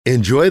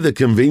Enjoy the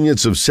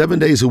convenience of 7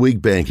 days a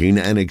week banking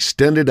and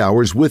extended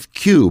hours with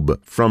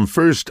Cube from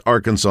First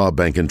Arkansas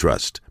Bank and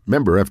Trust.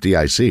 Member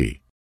FDIC.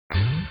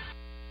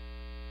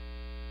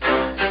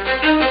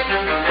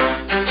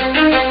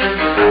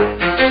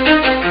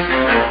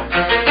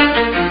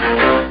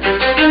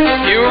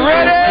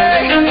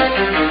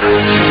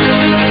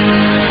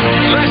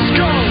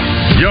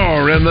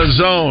 In the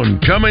Zone,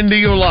 coming to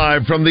you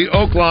live from the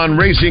Oaklawn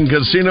Racing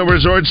Casino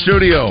Resort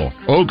Studio.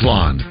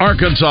 Oaklawn,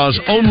 Arkansas's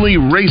only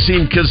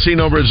racing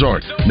casino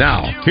resort.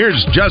 Now, here's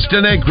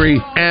Justin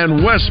Acree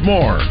and Wes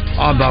Moore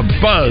on the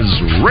Buzz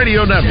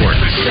Radio Network.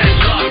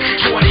 10% luck,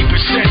 20%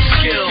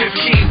 skill,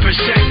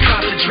 15%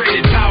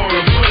 concentrated power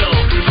of will,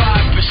 5%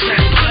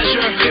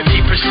 pleasure,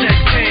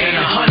 50% pain,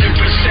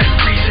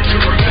 100% reason to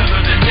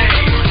remember the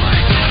name.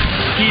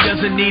 He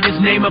doesn't need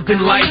his name up in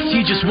lights,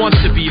 he just wants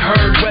to be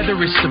heard, whether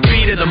it's the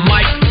beat of the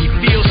mic. He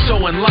feels so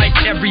unlike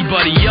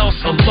everybody else,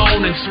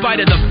 alone, in spite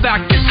of the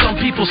fact that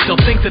some people still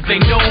think that they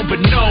know,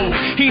 but no,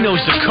 he knows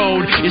the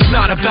code. It's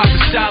not about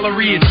the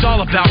salary, it's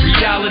all about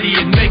reality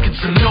and making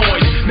some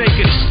noise,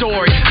 making a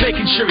story,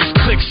 making sure his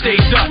click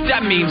stays up.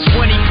 That means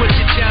when he puts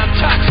it down,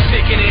 Toxic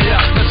picking it up.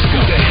 Let's go.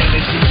 Who the hell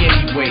is he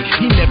anyway?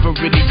 He never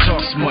really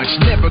talks much,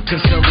 never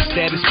concerned with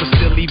status, but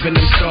still even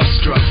him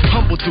starstruck,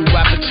 humble through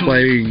opportunity.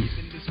 Playing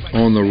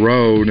on the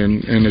road,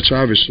 and it's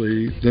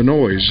obviously the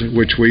noise,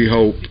 which we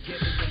hope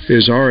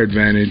is our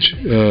advantage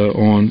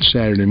on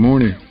Saturday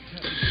morning.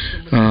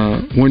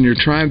 When you're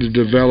trying to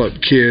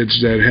develop kids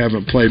that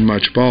haven't played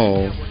much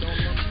ball,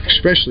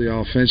 especially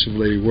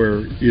offensively,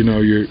 where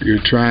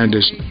you're trying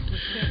to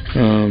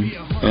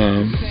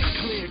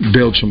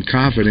build some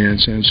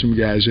confidence in some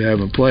guys that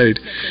haven't played,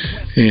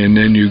 and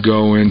then you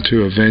go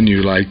into a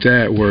venue like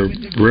that where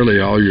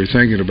really all you're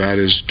thinking about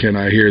is, can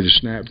I hear the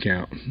snap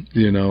count,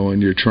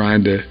 and you're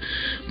trying to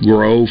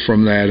grow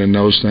from that and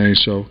those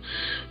things. So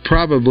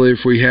probably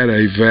if we had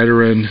a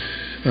veteran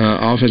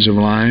offensive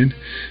line,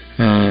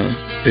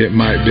 it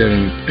might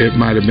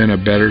have been a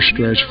better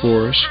stretch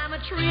for us.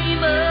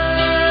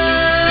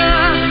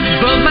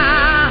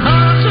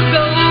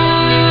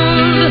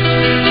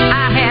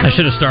 I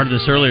should have started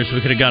this earlier so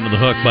we could have gotten to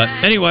the hook. But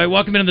anyway,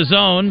 welcome into the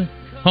Zone.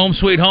 Home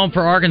sweet home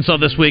for Arkansas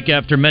this week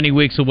after many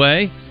weeks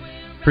away.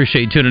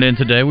 Appreciate you tuning in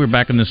today. We're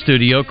back in the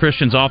studio.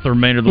 Christian's off the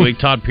remainder of the week.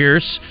 Todd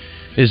Pierce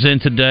is in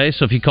today.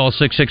 So if you call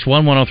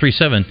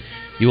 661-1037,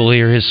 you will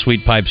hear his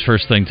sweet pipes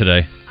first thing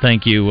today.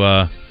 Thank you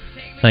for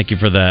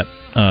that,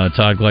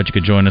 Todd. Glad you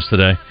could join us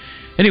today.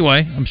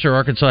 Anyway, I'm sure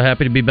Arkansas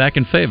happy to be back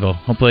in Fayetteville.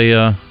 Hopefully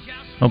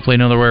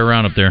another way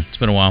around up there. It's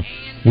been a while.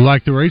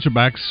 Like the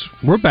Razorbacks,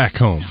 we're back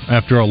home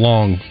after a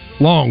long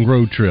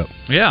road trip.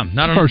 Yeah,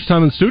 first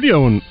time in the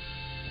studio in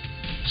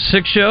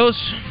 7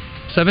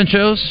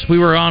 shows. We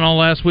were on all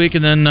last week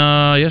and then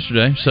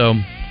yesterday. So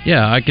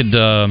yeah, I could.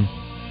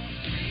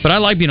 But I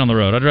like being on the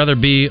road. I'd rather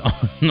be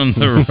on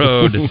the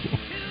road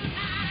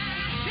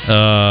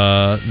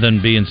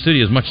than be in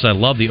studio. As much as I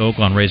love the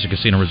Oaklawn Racing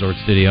Casino Resort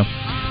Studio,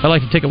 I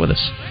like to take it with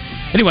us.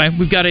 Anyway,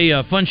 we've got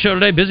a fun show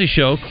today, busy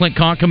show. Clint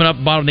Conk coming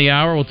up bottom of the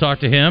hour. We'll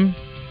talk to him.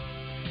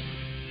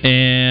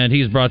 And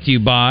he's brought to you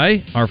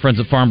by our friends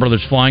at Farm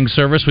Brothers Flying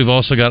Service. We've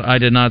also got I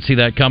Did Not See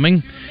That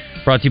Coming,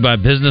 brought to you by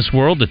Business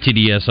World, the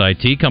TDS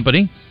IT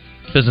company,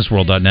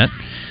 businessworld.net.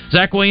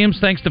 Zach Williams,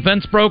 Thanks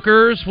Defense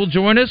Brokers, will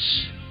join us.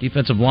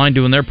 Defensive line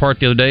doing their part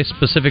the other day,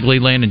 specifically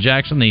Landon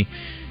Jackson, the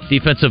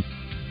defensive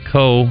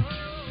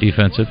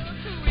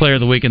player of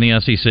the week in the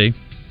SEC.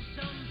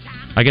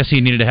 I guess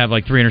he needed to have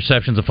like 3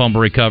 interceptions, a fumble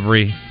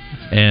recovery,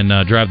 and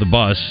drive the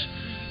bus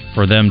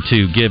for them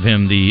to give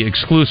him the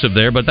exclusive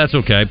there, but that's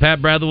okay.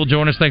 Pat Bradley will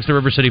join us thanks to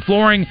River City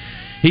Flooring.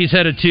 He's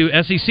headed to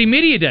SEC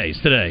Media Days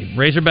today.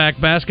 Razorback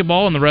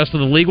basketball and the rest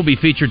of the league will be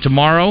featured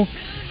tomorrow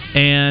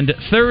and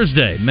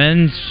Thursday.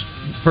 Men's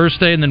first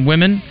day and then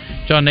women.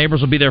 John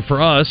Neighbors will be there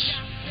for us.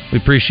 We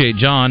appreciate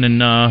John, and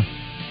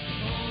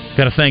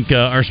got to thank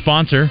our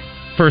sponsor,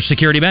 First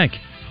Security Bank.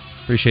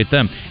 Appreciate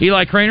them.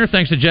 Eli Craner,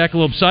 thanks to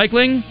Jackalope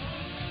Cycling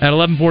at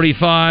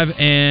 11:45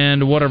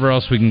 and whatever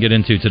else we can get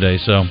into today.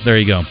 So there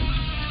you go.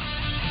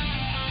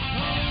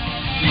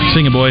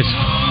 Sing it, boys.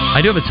 I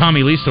do have a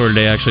Tommy Lee story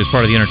today, actually, as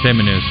part of the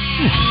entertainment news.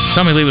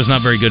 Tommy Lee was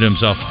not very good to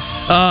himself.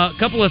 A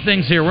couple of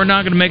things here. We're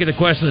not going to make it the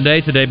question of the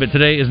day today, but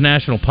today is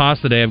National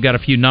Pasta Day. I've got a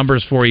few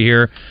numbers for you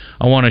here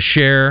I want to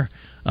share.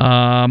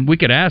 We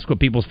could ask what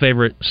people's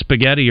favorite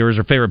spaghetti or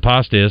their favorite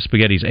pasta is.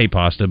 Spaghetti's a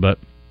pasta, but...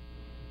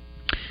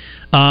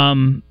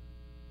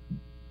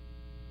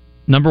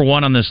 number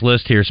one on this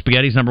list here,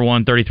 spaghetti's number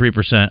one,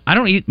 33%. I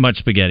don't eat much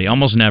spaghetti,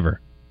 almost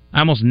never. I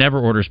almost never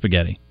order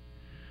spaghetti.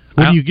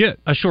 What do you get?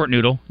 A short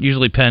noodle,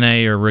 usually penne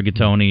or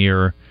rigatoni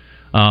or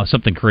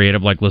something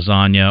creative like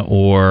lasagna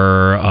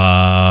or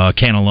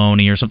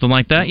cannelloni or something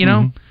like that, you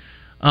know?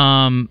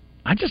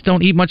 I just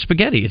don't eat much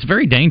spaghetti. It's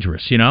very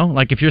dangerous, you know?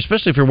 Like,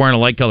 especially if you're wearing a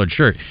light-colored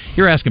shirt,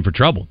 you're asking for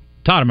trouble.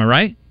 Todd, am I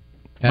right?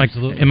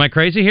 Absolutely. Am I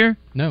crazy here?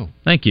 No.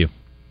 Thank you.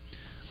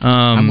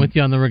 I'm with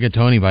you on the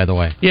rigatoni, by the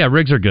way. Yeah,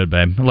 rigs are good,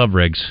 babe. I love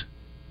rigs.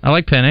 I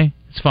like penne.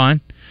 It's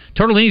fine.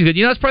 Tortellini's good.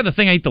 You know, that's probably the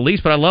thing I eat the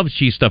least, but I love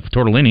cheese stuff with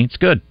tortellini. It's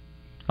good.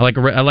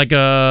 I like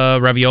a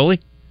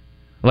ravioli.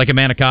 I like a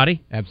manicotti.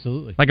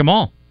 Absolutely. Like them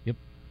all. Yep.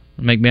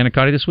 I'll make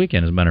manicotti this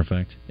weekend, as a matter of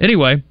fact.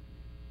 Anyway,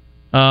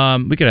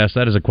 we could ask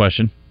that as a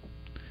question.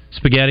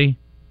 Spaghetti,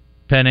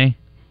 penne. I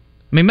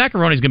mean,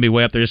 macaroni's going to be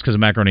way up there just because of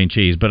macaroni and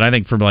cheese, but I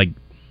think for, like,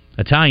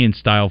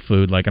 Italian-style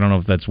food, like, I don't know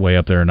if that's way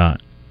up there or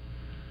not.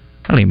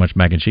 I don't eat much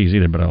mac and cheese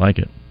either, but I like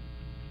it.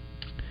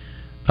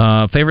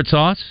 Favorite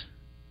sauce?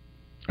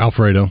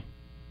 Alfredo.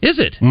 Is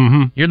it?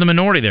 Mm-hmm. You're in the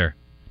minority there.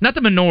 Not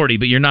the minority,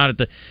 but you're not at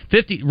the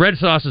 50. Red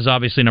sauce is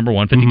obviously number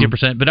one,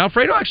 52%. But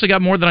Alfredo actually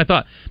got more than I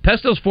thought.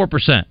 Pesto's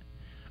 4%.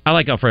 I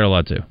like Alfredo a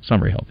lot too. It's not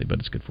very healthy, but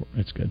it's good.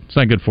 It's good. It's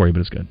not good for you,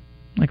 but it's good.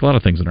 Like a lot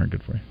of things that aren't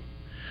good for you.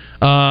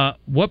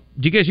 What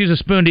do you guys use a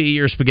spoon to eat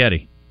your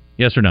spaghetti?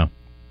 Yes or no?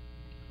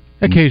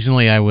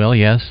 Occasionally I will,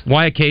 yes.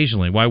 Why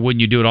occasionally? Why wouldn't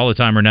you do it all the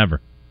time or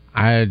never?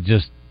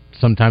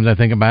 Sometimes I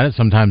think about it,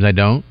 sometimes I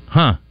don't.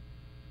 Huh.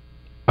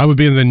 I would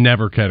be in the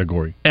never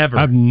category. Ever.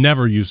 I've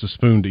never used a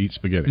spoon to eat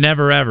spaghetti.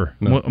 Never, ever.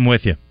 No. I'm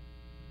with you.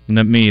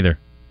 Me either.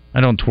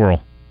 I don't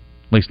twirl.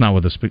 At least not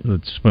with a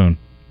spoon.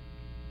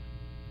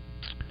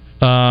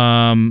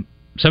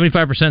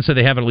 75% say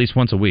they have it at least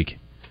once a week.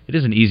 It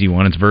is an easy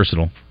one. It's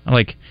versatile. I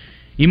like...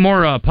 You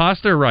more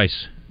pasta or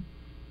rice?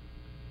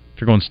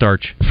 If you're going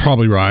starch.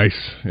 Probably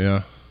rice,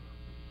 yeah.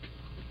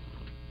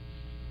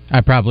 I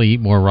probably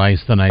eat more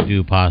rice than I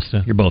do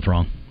pasta. You're both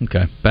wrong.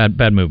 Okay.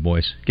 Bad move,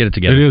 boys. Get it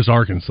together. It is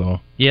Arkansas.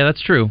 Yeah,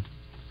 that's true.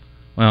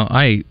 Well,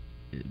 I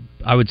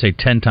would say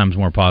 10 times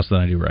more pasta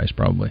than I do rice,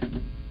 probably.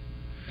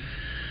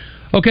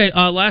 Okay,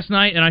 last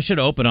night, and I should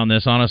open on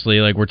this, honestly,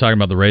 like we're talking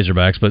about the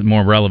Razorbacks, but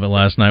more relevant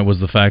last night was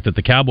the fact that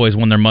the Cowboys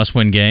won their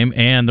must-win game,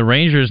 and the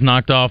Rangers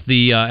knocked off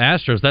the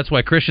Astros. That's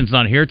why Christian's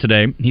not here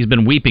today. He's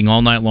been weeping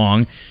all night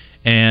long.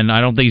 And I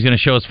don't think he's going to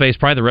show his face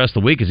probably the rest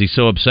of the week because he's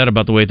so upset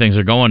about the way things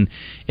are going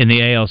in the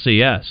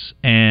ALCS.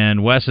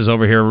 And Wes is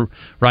over here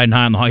riding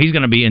high on the hog. He's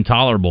going to be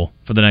intolerable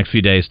for the next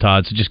few days,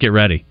 Todd, so just get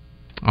ready.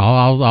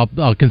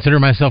 I'll consider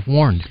myself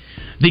warned.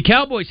 The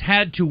Cowboys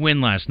had to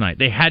win last night.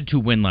 They had to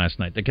win last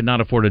night. They could not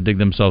afford to dig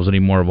themselves any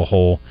more of a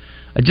hole.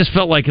 It just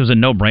felt like it was a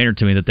no-brainer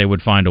to me that they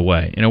would find a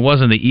way. And it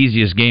wasn't the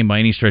easiest game by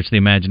any stretch of the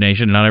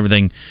imagination. Not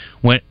everything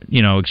went,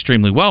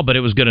 extremely well, but it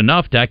was good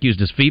enough. Dak used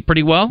his feet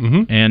pretty well,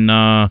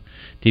 and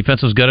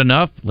defense was good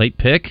enough. Late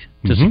pick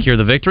to secure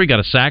the victory. Got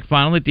a sack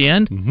finally at the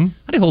end.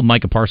 How do you hold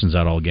Micah Parsons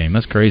out all game?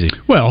 That's crazy.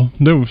 Well,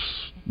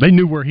 they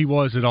knew where he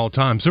was at all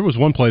times. There was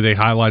one play they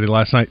highlighted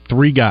last night.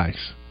 3 guys.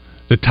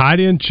 The tight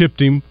end chipped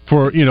him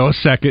for a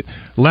second.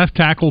 Left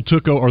tackle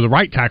took over, or the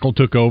right tackle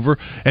took over,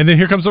 and then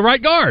here comes the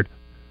right guard.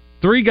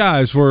 3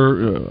 guys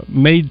were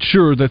made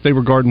sure that they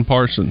were guarding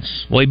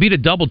Parsons. Well, he beat a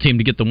double team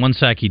to get the 1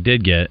 sack he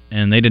did get,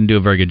 and they didn't do a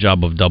very good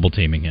job of double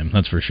teaming him.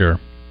 That's for sure.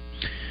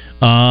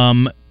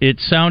 It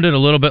sounded a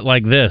little bit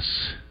like this.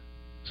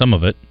 Some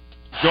of it.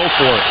 Go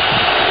for it.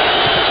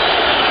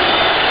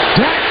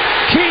 Dak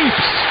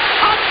keeps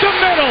up the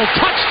middle.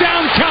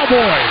 Touchdown,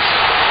 Cowboys.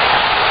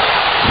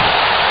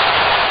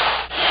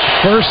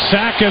 First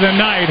sack of the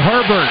night.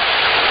 Herbert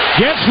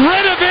gets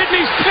rid of it, and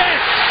he's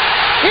picked.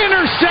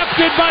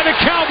 Intercepted by the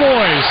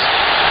Cowboys.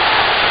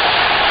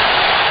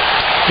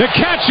 The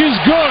catch is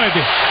good.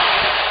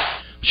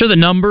 I'm sure the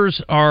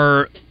numbers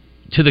are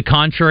to the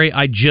contrary.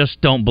 I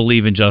just don't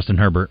believe in Justin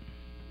Herbert.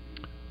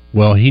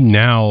 Well, he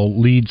now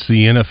leads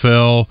the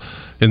NFL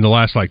in the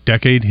last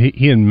decade.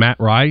 He and Matt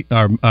Ryan,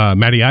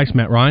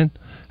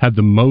 had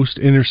the most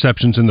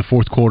interceptions in the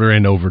fourth quarter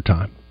and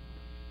overtime.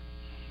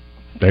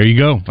 There you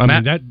go.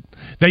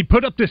 They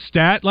put up this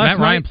stat last night. Matt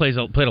Ryan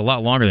played a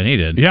lot longer than he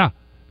did. Yeah.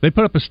 They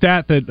put up a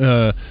stat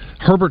that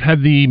Herbert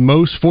had the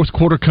most fourth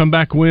quarter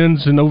comeback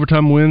wins and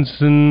overtime wins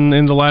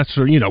in the last,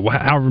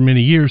 however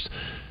many years.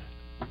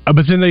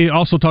 But then they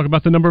also talk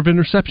about the number of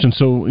interceptions.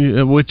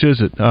 So which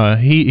is it?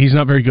 He's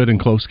not very good in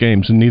close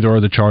games, and neither are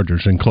the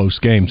Chargers in close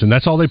games. And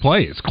that's all they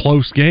play is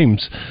close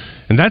games,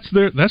 and that's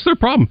their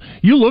problem.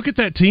 You look at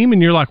that team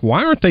and you're like,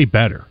 why aren't they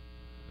better?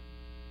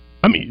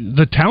 I mean,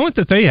 the talent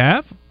that they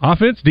have,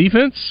 offense,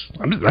 defense,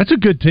 that's a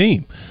good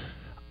team.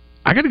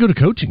 I got to go to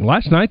coaching.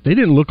 Last night, they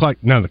didn't look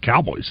like... Now, the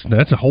Cowboys,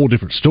 that's a whole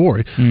different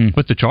story.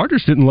 But the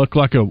Chargers didn't look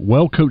like a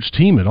well-coached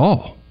team at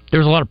all.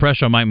 There was a lot of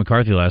pressure on Mike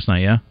McCarthy last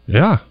night, yeah?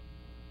 Yeah.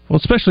 Well,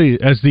 especially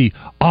as the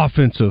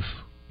offensive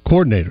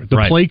coordinator,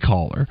 the play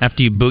caller.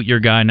 After you boot your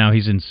guy, now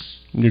he's in...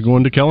 You're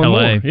going to Kellen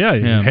Moore.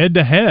 Yeah,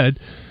 head-to-head.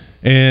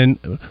 And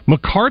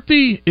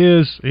McCarthy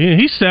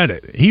he said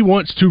it. He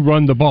wants to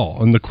run the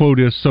ball, and the quote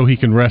is so he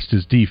can rest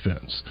his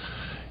defense.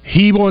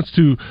 He wants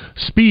to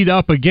speed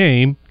up a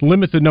game,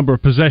 limit the number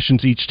of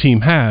possessions each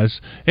team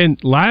has,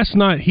 and last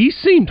night he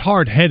seemed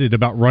hard-headed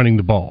about running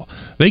the ball.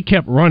 They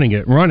kept running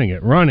it,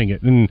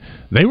 and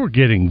they were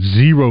getting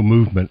zero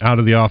movement out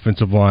of the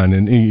offensive line,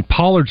 and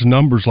Pollard's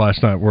numbers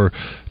last night were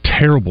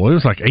terrible. It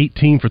was like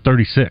 18 for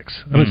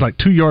 36. I mean, it's like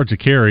 2 yards a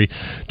carry.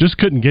 Just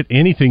couldn't get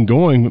anything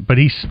going, but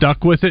he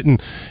stuck with it,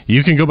 and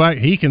you can go back,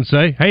 he can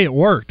say, hey, it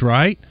worked,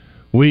 right?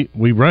 We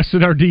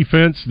rested our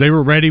defense. They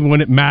were ready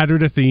when it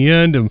mattered at the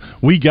end, and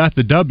we got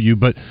the W.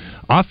 But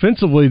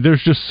offensively,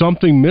 there's just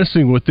something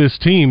missing with this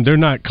team. They're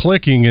not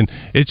clicking, and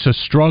it's a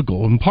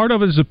struggle. And part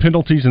of it is the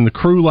penalties, and the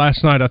crew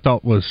last night I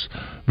thought was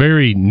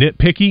very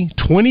nitpicky.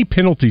 20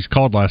 penalties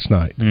called last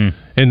night.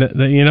 And,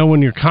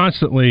 when you're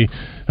constantly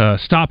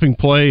stopping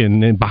play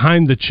and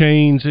behind the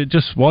chains, it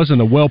just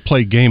wasn't a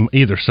well-played game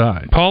either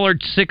side.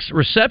 Pollard, 6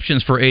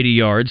 receptions for 80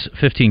 yards,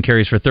 15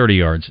 carries for 30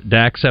 yards.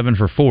 Dak, 7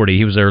 for 40.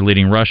 He was their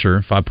leading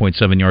rusher,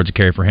 5.7 yards a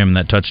carry for him, and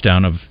that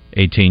touchdown of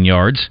 18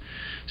 yards.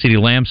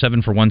 CeeDee Lamb,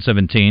 7 for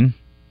 117.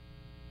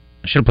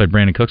 I should have played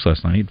Brandon Cooks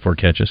last night. He had 4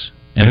 catches.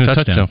 And a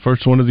touchdown.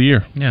 First one of the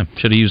year. Yeah,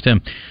 should have used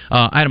him.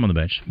 I had him on the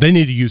bench. They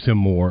need to use him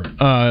more.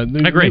 I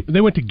agree.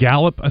 They went to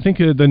Gallup. I think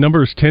the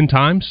number is 10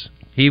 times.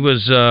 He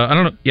was,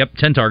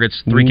 10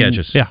 targets, 3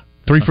 catches. Yeah,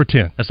 3 for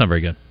 10. That's not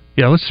very good.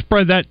 Yeah, let's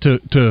spread that to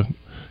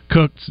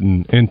Cooks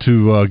and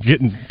to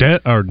get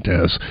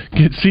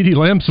CeeDee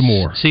Lamb some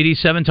more. CeeDee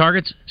 7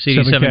 targets,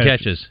 CeeDee 7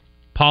 catches.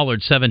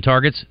 Pollard 7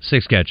 targets,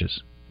 6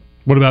 catches.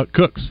 What about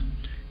Cooks?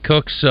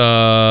 Cooks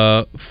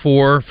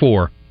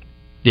 4.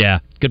 Yeah,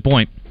 good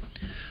point.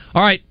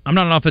 All right, I'm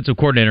not an offensive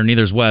coordinator,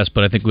 neither is Wes,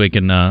 but I think we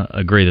can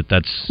agree that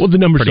that's the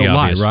numbers pretty don't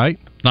obvious. lie, right?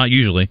 Not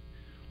usually.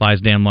 Lies,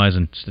 damn lies,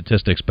 and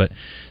statistics. But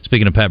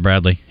speaking of Pat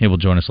Bradley, he will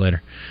join us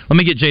later. Let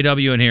me get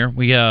JW in here.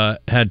 We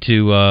had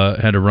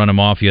to run him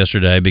off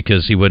yesterday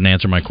because he wouldn't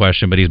answer my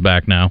question, but he's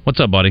back now. What's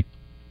up, buddy?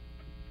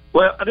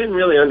 Well, I didn't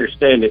really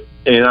understand it,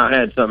 and I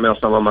had something else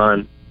on my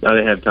mind. I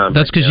didn't have time.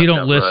 That's because you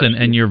don't listen,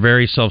 and you're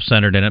very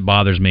self-centered, and it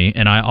bothers me.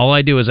 And all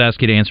I do is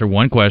ask you to answer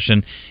one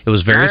question. It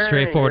was very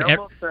straightforward.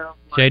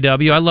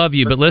 JW, I love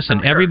you, but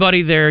listen,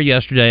 everybody there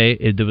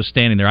yesterday that was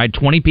standing there, I had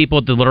 20 people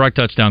at the Little Rock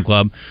Touchdown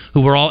Club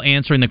who were all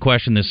answering the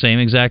question the same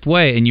exact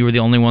way, and you were the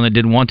only one that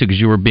didn't want to because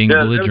you were being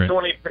belligerent.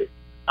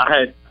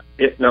 I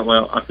didn't.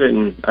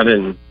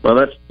 Well,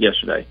 that's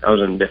yesterday. I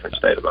was in a different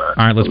state of mind.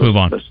 All right, let's move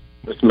on.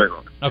 Let's move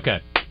on.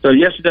 Okay. So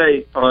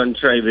yesterday on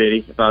Trey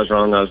Biddy, if I was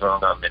wrong, I was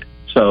wrong. I admit it.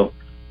 So,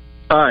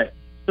 all right.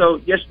 So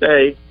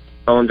yesterday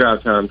on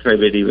Drive Time, Trey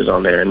Biddy was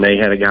on there, and they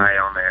had a guy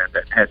on there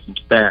that had some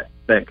stats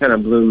that kind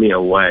of blew me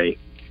away.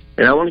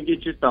 And I want to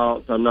get your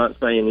thoughts. I'm not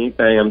saying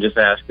anything. I'm just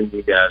asking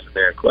you guys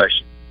a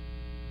question.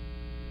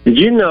 Did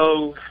you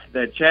know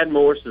that Chad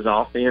Morris's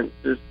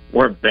offenses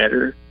were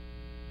better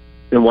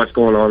than what's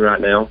going on right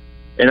now?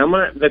 And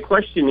the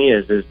question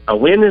is a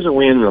win is a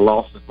win and a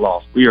loss is a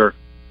loss. We are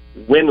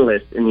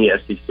winless in the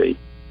SEC.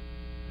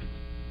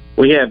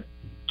 We have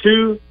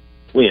 2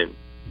 wins.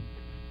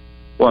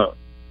 Well,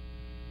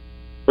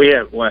 we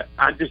have what?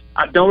 I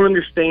don't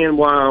understand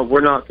why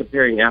we're not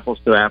comparing apples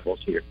to apples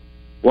here.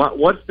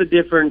 What's the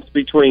difference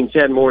between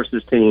Chad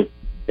Morris's team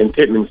and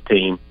Pittman's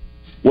team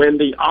when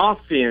the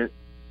offense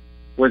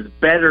was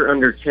better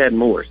under Chad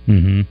Morris?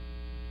 Mm-hmm.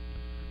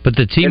 But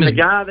the team the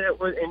guy that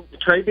was in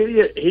Trey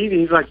Biddy,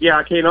 he's like, yeah,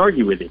 I can't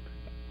argue with him.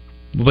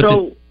 But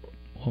so,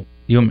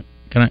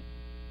 can I?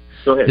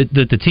 Go ahead.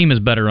 The team is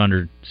better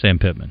under Sam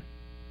Pittman.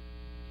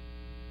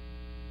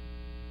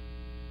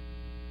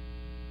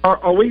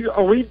 Are we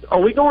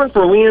going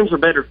for wins or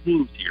better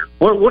teams here?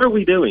 What are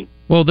we doing?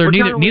 Well,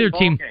 neither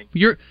team.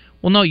 You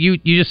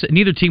just said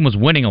neither team was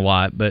winning a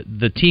lot, but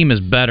the team is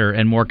better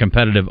and more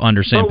competitive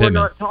under Sam Pittman. We're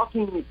not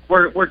talking.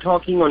 We're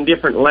talking on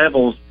different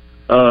levels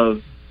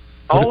of.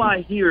 All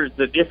I hear is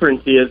the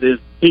difference is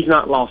he's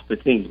not lost the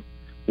team.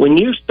 When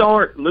you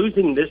start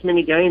losing this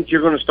many games,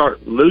 you're going to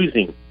start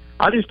losing.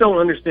 I just don't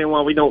understand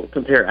why we don't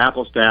compare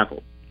apples to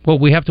apples. Well,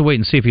 we have to wait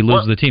and see if he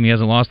loses the team. He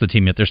hasn't lost the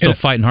team yet. They're still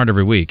fighting hard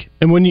every week.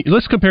 And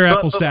let's compare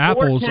apples to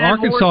apples.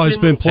 Arkansas has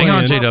been playing.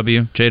 Hang on,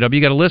 JW. JW,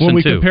 you got to listen. When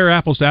we compare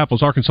apples to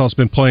apples, Arkansas has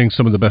been playing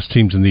some of the best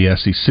teams in the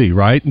SEC.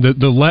 Right?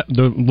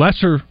 The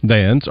lesser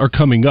thans are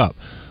coming up.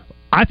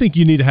 I think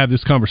you need to have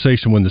this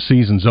conversation when the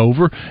season's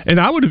over, and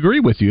I would agree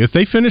with you. If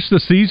they finish the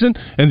season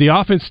and the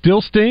offense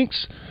still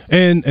stinks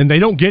and they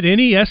don't get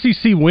any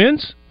SEC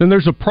wins, then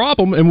there's a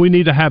problem, and we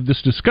need to have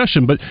this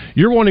discussion. But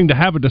you're wanting to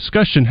have a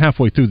discussion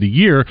halfway through the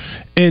year,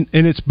 and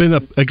it's been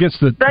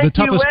against the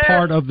toughest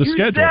part of the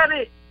schedule.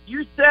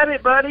 You said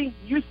it, buddy.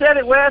 You said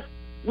it, Wes.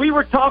 We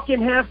were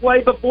talking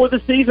halfway before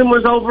the season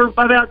was over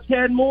about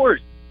Chad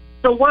Morris.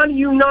 So why do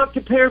you not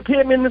compare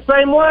Pittman the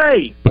same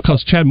way?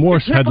 Because Chad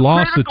Morris had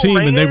lost the team,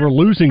 and they were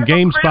losing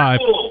games by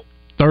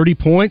 30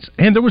 points,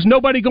 and there was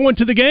nobody going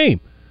to the game.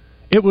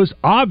 It was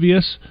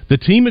obvious the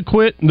team had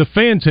quit and the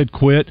fans had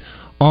quit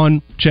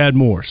on Chad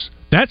Morris.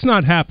 That's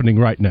not happening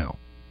right now.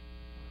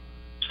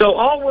 So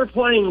all we're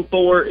playing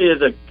for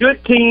is a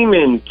good team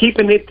and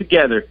keeping it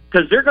together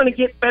because they're going to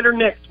get better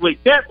next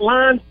week. That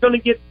line's going to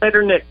get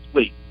better next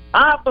week.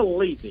 I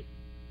believe it.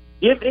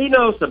 If he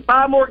knows some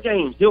 5 more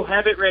games, he'll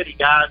have it ready,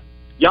 guys.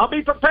 Y'all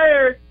be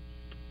prepared.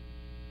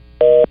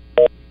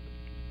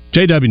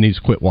 JW needs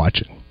to quit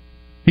watching.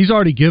 He's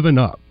already given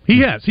up.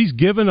 He's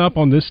given up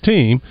on this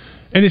team,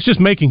 and it's just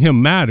making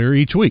him madder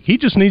each week. He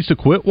just needs to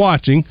quit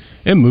watching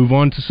and move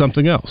on to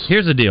something else.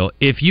 Here's the deal.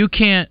 If you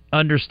can't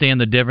understand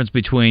the difference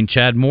between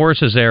Chad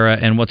Morris's era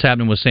and what's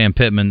happening with Sam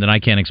Pittman, then I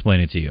can't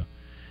explain it to you.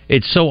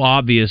 It's so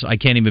obvious, I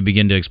can't even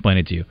begin to explain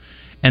it to you.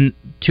 And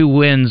 2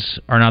 wins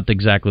are not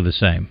exactly the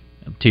same.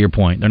 To your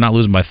point, they're not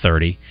losing by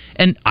 30.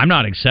 And I'm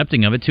not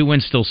accepting of it. 2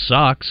 wins still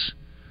sucks.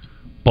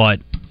 But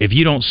if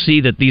you don't see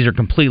that these are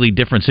completely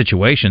different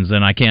situations,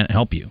 then I can't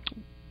help you.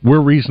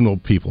 We're reasonable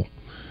people.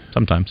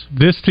 Sometimes.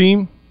 This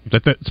team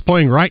that's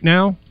playing right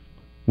now,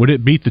 would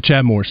it beat the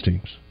Chad Morris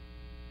teams?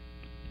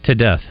 To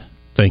death.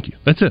 Thank you.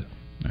 That's it.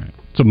 All right.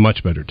 It's a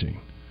much better team.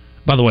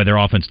 By the way, their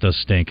offense does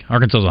stink.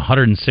 Arkansas is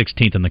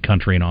 116th in the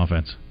country in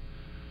offense.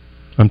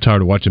 I'm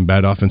tired of watching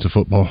bad offensive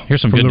football.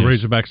 Here's some From good the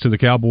news. Razorbacks to the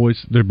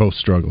Cowboys, they're both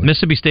struggling.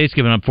 Mississippi State's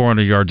giving up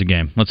 400 yards a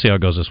game. Let's see how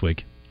it goes this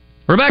week.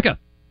 Rebecca!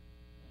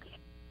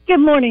 Good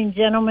morning,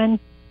 gentlemen.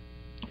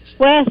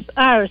 Wes,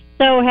 I was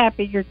so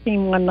happy your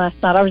team won last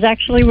night. I was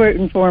actually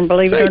rooting for him,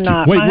 believe it or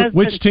not. Wait,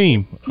 which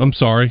team? I'm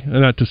sorry,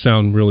 not to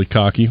sound really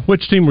cocky.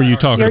 Which team were you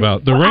talking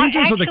about? The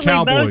Rangers or the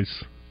Cowboys?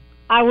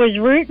 I was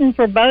rooting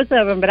for both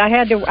of them, but I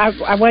had to.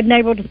 I wasn't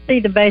able to see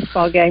the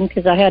baseball game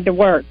because I had to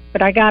work.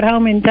 But I got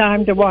home in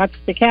time to watch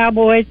the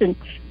Cowboys, and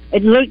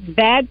it looked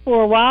bad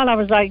for a while. I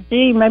was like,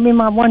 gee, maybe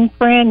my one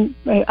friend,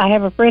 I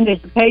have a friend who's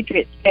a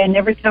Patriots fan.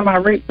 Every time I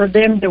root for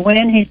them to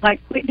win, he's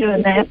like, quit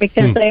doing that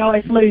because they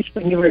always lose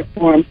when you root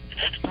for them.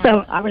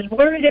 So I was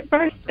worried at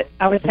first, but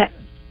I was.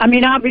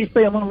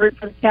 Obviously, I'm going to root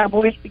for the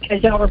Cowboys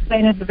because y'all were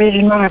playing a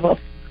division rival.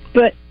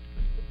 But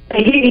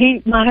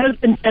my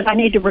husband said I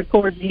need to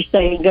record you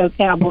saying "Go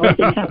Cowboys."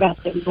 And how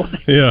about them boys?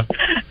 Yeah.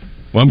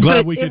 Well, I'm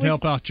glad we could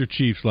help out your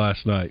Chiefs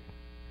last night.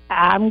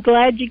 I'm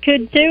glad you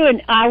could too,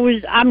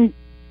 and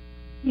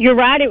you're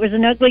right, it was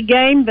an ugly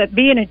game, but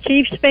being a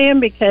Chiefs fan,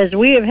 because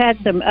we have had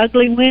some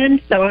ugly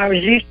wins, so I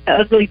was used to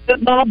ugly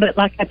football, but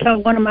like I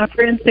told one of my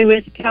friends who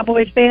is a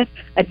Cowboys fan,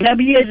 a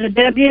W is a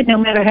W, no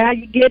matter how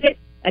you get it,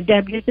 a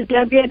W is a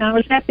W, and I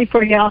was happy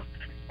for y'all.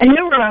 And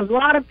there were a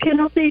lot of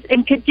penalties,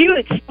 and could you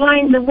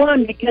explain the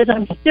one, because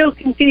I'm still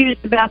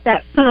confused about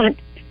that punt.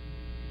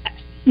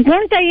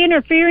 Weren't they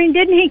interfering?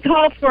 Didn't he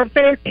call for a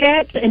fair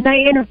catch, and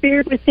they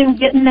interfered with him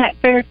getting that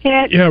fair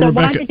catch? Yeah, so Rebecca,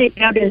 why did it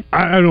go to...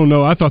 I don't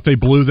know. I thought they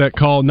blew that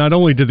call. Not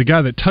only did the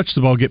guy that touched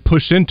the ball get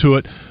pushed into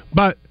it,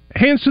 but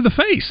hands to the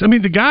face. I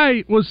mean, the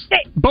guy was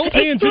both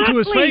hands into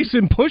his face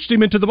and pushed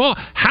him into the ball.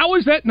 How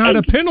is that not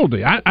a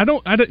penalty? I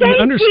didn't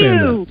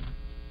understand that.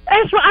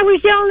 That's why I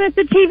was yelling at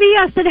the TV.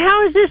 I said,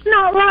 how is this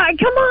not right?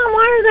 Come on,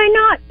 why are they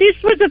not? This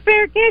was a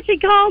fair catch he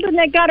called, and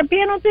they got a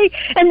penalty,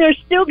 and they're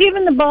still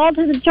giving the ball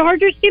to the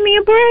Chargers. Give me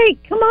a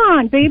break. Come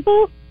on,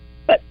 people.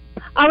 But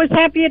I was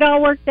happy it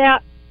all worked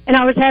out, and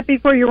I was happy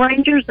for your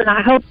Rangers, and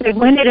I hope they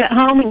win it at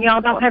home, and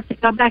y'all don't have to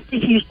go back to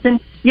Houston.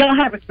 Y'all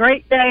have a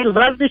great day.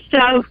 Love the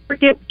show.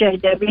 Forget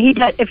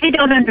JW. If he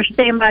don't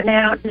understand by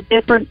now the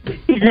difference,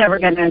 he's never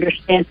going to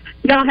understand.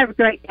 Y'all have a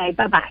great day.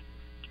 Bye-bye.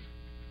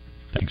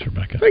 Thanks,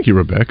 Rebecca. Thank you,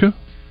 Rebecca.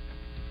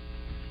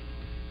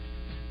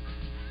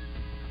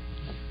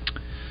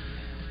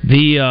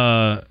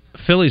 The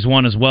Phillies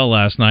won as well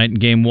last night in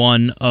Game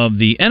 1 of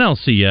the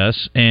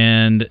NLCS,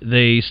 and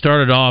they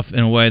started off in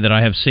a way that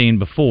I have seen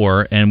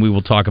before, and we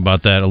will talk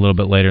about that a little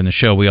bit later in the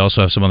show. We also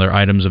have some other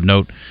items of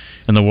note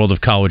in the world of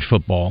college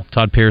football.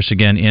 Todd Pierce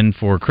again in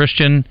for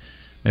Christian.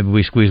 Maybe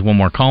we squeeze one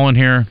more call in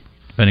here,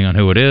 depending on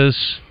who it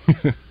is.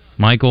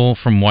 Michael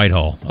from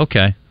Whitehall.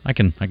 Okay, I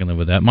can live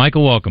with that.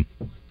 Michael, welcome.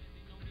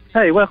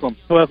 Hey, welcome.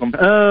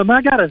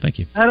 Thank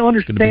you. I don't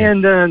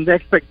understand the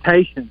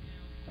expectation.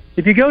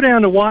 If you go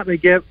down to Watley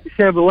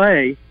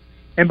Chevrolet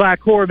and buy a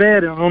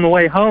Corvette and on the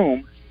way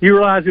home, you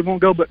realize it won't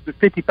go but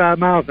 55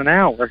 miles an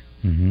hour.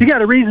 Mm-hmm. You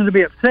got a reason to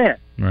be upset.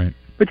 Right.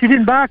 But you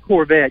didn't buy a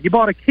Corvette. You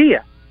bought a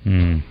Kia.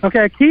 Mm.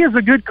 Okay, a Kia's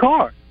a good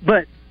car,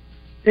 but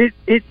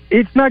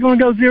it's not going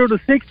to go 0 to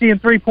 60 in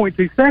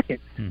 3.2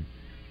 seconds. Mm.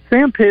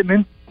 Sam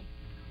Pittman,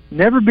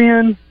 never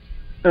been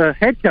a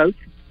head coach,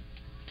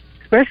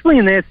 especially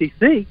in the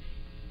SEC.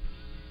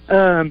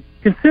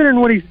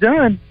 Considering what he's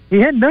done, he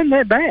hadn't done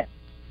that bad.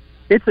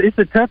 It's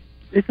a tough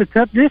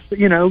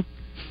district. You know,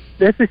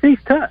 the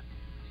SEC's tough.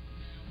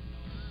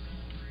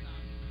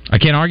 I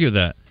can't argue with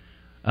that.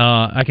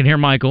 I can hear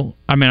Michael.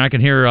 I mean, I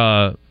can hear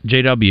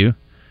JW.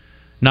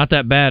 Not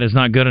that bad is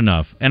not good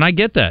enough, and I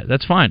get that.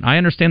 That's fine. I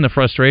understand the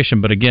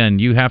frustration, but again,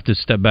 you have to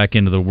step back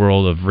into the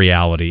world of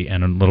reality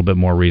and a little bit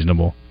more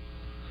reasonable.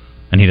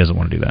 And he doesn't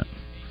want to do that.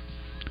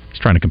 He's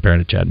trying to compare it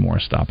to Chad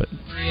Morris. Stop it.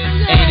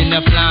 Ain't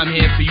enough lime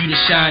here for you to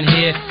shine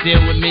here. Deal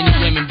with many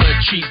women, but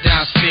treat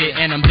down spit.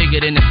 And I'm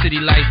bigger than the city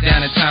lights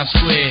down in Times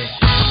Square.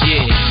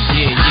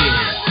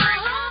 Yeah.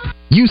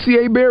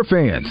 UCA Bear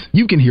fans,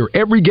 you can hear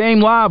every game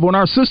live on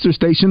our sister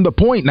station, The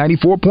Point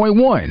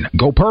 94.1.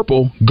 Go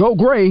Purple, go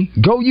Gray,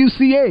 go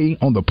UCA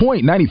on The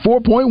Point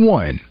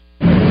 94.1.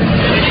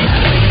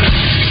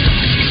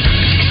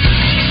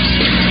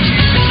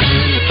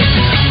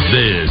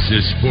 This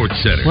Texas Sports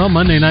Center. Well,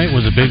 Monday night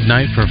was a big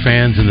night for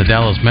fans in the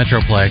Dallas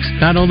Metroplex.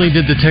 Not only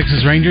did the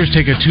Texas Rangers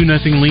take a 2-0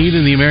 lead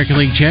in the American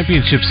League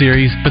Championship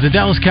Series, but the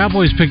Dallas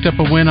Cowboys picked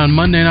up a win on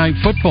Monday Night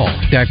Football.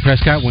 Dak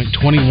Prescott went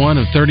 21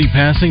 of 30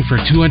 passing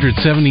for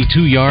 272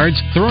 yards,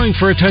 throwing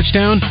for a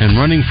touchdown and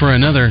running for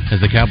another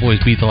as the Cowboys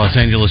beat the Los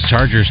Angeles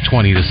Chargers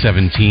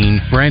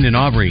 20-17. Brandon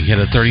Aubrey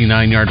hit a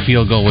 39-yard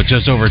field goal with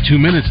just over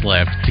 2 minutes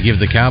left to give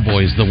the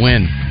Cowboys the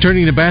win.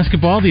 Turning to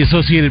basketball, the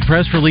Associated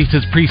Press released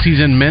its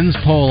preseason men's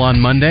poll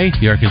on Monday.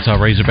 The Arkansas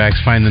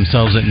Razorbacks find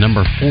themselves at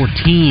number 14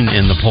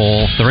 in the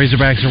poll. The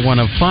Razorbacks are one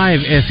of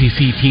 5 SEC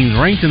teams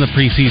ranked in the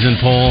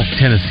preseason poll.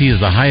 Tennessee is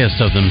the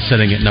highest of them,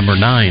 sitting at number 9.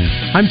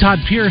 I'm Todd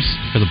Pierce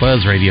for the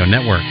Buzz Radio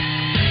Network.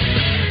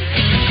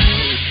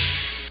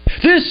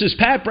 This is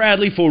Pat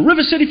Bradley for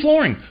River City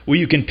Flooring, where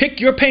you can pick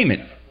your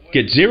payment.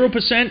 Get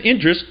 0%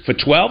 interest for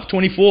 12,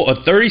 24, or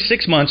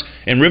 36 months,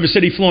 and River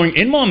City Flooring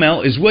in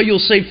Maumelle is where you'll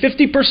save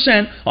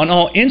 50% on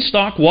all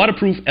in-stock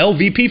waterproof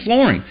LVP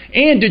flooring.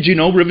 And did you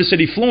know River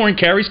City Flooring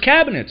carries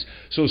cabinets?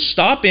 So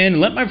stop in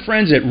and let my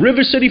friends at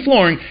River City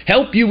Flooring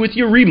help you with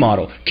your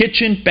remodel.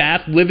 Kitchen,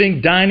 bath,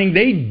 living, dining,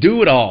 they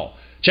do it all.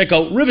 Check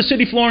out River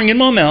City Flooring in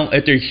Maumelle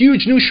at their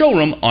huge new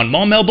showroom on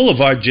Maumelle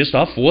Boulevard just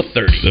off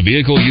 430. The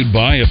vehicle you'd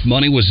buy if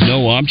money was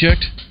no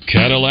object?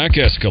 Cadillac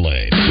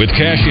Escalade. With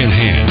cash in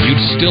hand,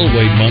 you'd still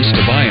wait months to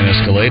buy an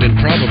Escalade and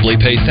probably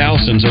pay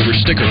thousands over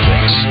sticker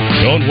price.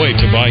 Don't wait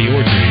to buy your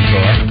dream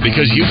car,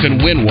 because you can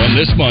win one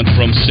this month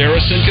from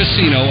Saracen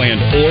Casino and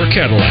or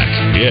Cadillac.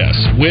 Yes,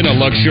 win a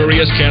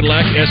luxurious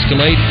Cadillac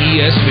Escalade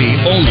ESV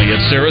only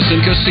at Saracen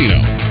Casino.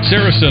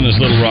 Saracen is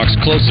Little Rock's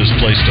closest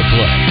place to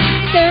play.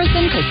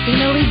 Saracen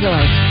Casino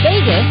Resort,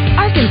 Vegas,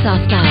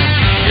 Arkansas style.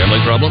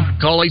 Gambling problem?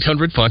 Call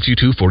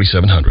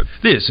 800-522-4700.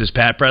 This is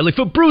Pat Bradley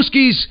for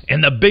Brewskis,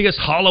 and the biggest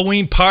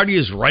Halloween party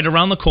is right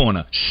around the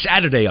corner.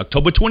 Saturday,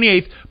 October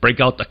 28th, break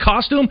out the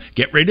costume,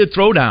 get ready to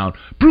throw down.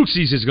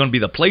 Brewskis is going to be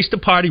the place to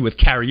party with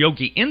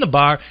karaoke in the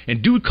bar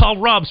and Dude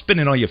Called Rob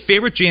spinning all your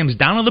favorite jams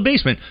down in the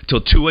basement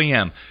till 2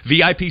 a.m.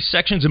 VIP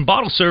sections and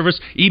bottle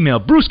service, email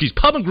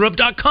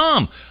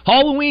brewskispubandgrub.com.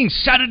 Halloween,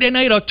 Saturday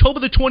night,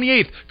 October the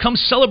 28th. Come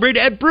celebrate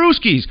at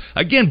Brewskis.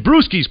 Again,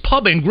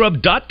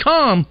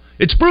 brewskispubandgrub.com.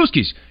 It's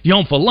Brewskis, you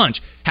home for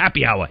lunch,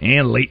 happy hour,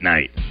 and late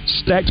night.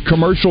 Stacked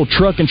Commercial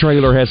Truck and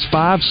Trailer has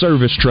 5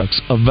 service trucks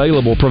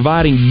available,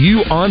 providing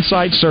you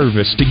on-site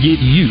service to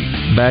get you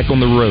back on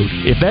the road.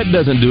 If that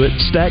doesn't do it,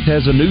 Stacked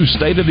has a new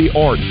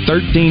state-of-the-art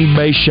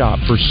 13-bay shop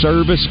for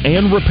service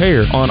and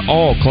repair on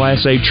all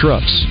Class A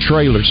trucks,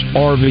 trailers,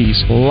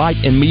 RVs,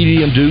 light and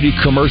medium-duty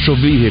commercial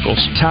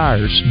vehicles,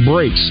 tires,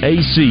 brakes,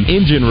 AC,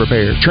 engine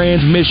repair,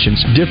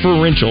 transmissions,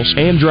 differentials,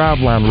 and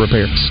driveline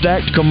repair.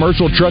 Stacked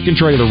Commercial Truck and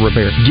Trailer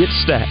Repair. Get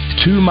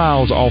Stacked, 2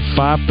 miles off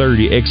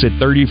 530 exit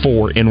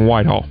 34 in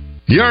Whitehall.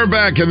 You're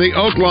back in the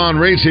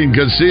Oaklawn Racing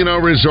Casino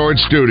Resort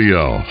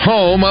Studio,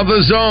 home of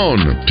the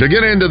Zone. To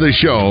get into the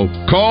show,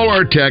 call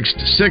or text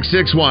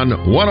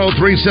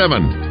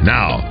 661-1037.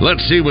 Now,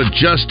 let's see what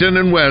Justin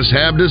and Wes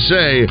have to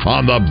say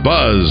on the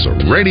Buzz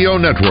Radio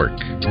Network.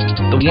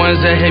 The ones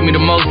that hate me the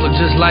most look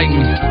just like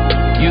me.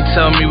 You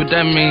tell me what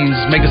that means.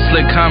 Make a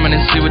slick comment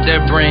and see what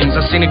that brings.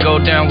 I seen it go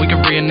down, we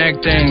can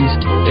reenact things.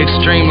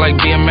 Extreme like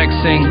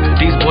BMXing.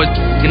 These boys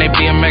and they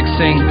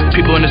BMXing.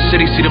 People in the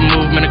city see the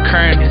movement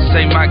occurring and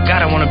say, my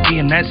God, I wanna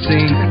be in that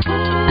scene.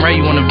 Right,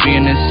 you wanna be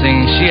in this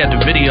scene. She had the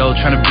video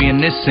trying to be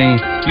in this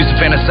scene. Used to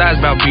fantasize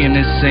about being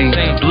this scene.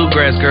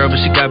 Bluegrass girl, but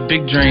she got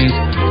big dreams.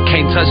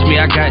 Can't touch me,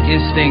 I got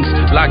instincts.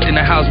 Locked in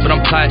the house, but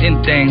I'm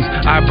plotting things.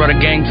 I brought a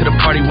gang to the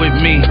party with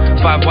me.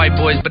 5 white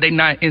boys, but they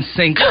not in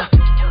sync.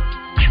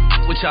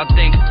 What y'all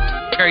think?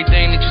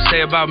 Everything that you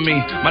say about me.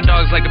 My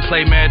dogs like to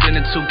play Madden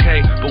and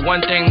 2K, but one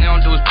thing they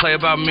don't do is play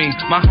about me.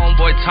 My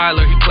homeboy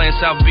Tyler, he playing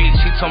South Beach.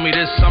 He told me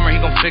this summer he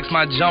gon' fix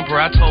my jumper.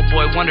 I told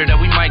Boy Wonder that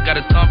we might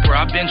got a thumper.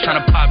 I've been trying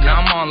to pop,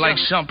 now I'm on like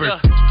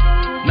Shumpert.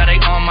 Now they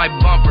on my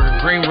bumper.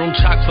 Green room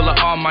chock full of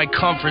all my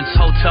comforts.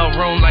 Hotel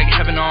room like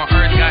heaven on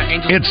earth. Got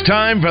angels. It's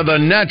time for the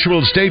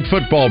Natural State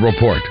Football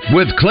Report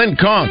with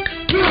Clint Conk.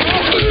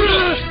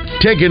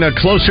 Taking a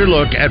closer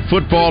look at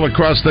football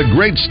across the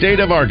great state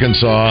of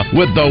Arkansas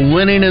with the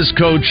winningest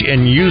coach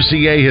in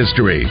UCA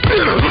history.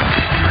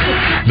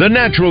 The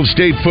Natural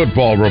State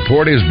Football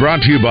Report is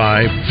brought to you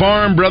by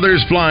Farm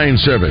Brothers Flying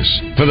Service.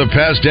 For the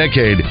past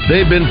decade,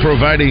 they've been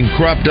providing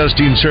crop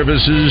dusting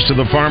services to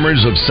the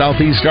farmers of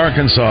southeast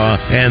Arkansas,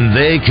 and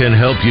they can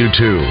help you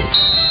too.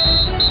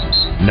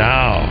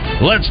 Now,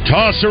 let's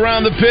toss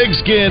around the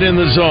pigskin in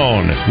the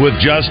zone with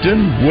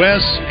Justin,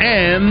 Wes,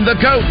 and the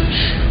coach.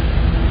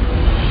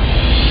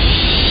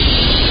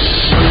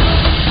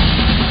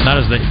 Not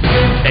as the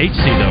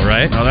HC, though,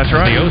 right? Oh, that's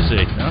right. The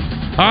OC.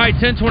 Yeah. All right,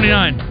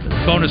 10:29.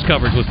 Bonus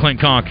coverage with Clint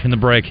Conk in the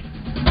break.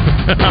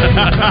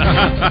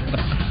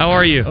 How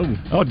are you?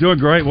 Oh, doing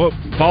great. Well,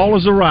 fall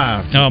has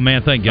arrived. Oh,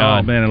 man, thank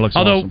God. Oh, man, it looks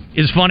awesome.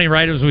 It's funny,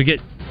 right, as we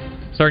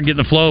start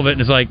getting the flow of it,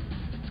 and it's like,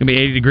 it's going to be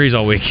 80 degrees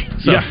all week.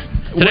 So yeah.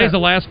 Today's the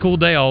last cool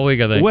day all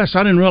week, I think. Wes,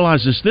 I didn't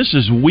realize this. This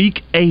is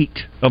week 8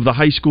 of the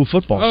high school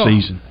football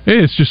season.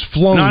 It's just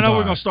flown Now, I know by.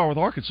 we're going to start with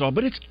Arkansas,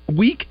 but it's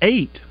week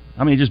 8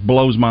 I mean, it just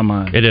blows my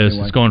mind. It is.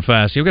 Anyway. It's going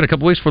fast. You've got a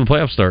couple weeks before the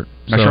playoffs start.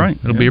 That's right.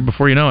 It'll be here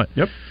before you know it.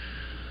 Yep.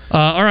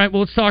 All right,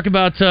 well, let's talk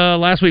about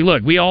last week.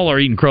 Look, we all are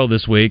eating crow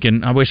this week,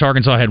 and I wish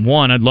Arkansas had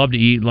won. I'd love to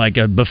eat like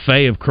a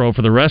buffet of crow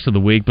for the rest of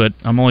the week, but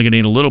I'm only going to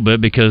eat a little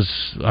bit because,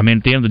 I mean,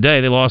 at the end of the day,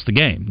 they lost the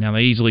game. Now,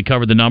 they easily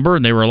covered the number,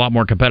 and they were a lot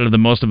more competitive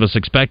than most of us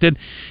expected.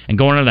 And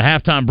going into the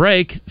halftime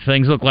break,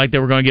 things looked like they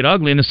were going to get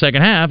ugly in the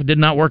second half. It did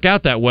not work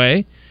out that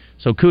way.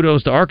 So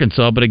kudos to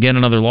Arkansas, but again,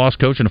 another lost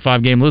coach and a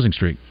 5-game losing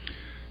streak.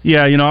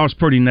 Yeah, I was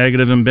pretty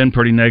negative and been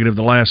pretty negative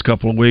the last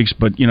couple of weeks,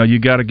 but, you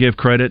got to give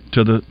credit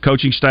to the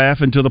coaching staff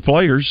and to the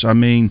players. I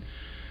mean,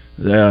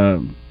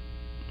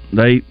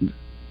 they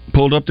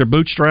pulled up their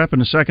bootstrap in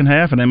the second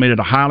half, and they made it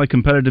a highly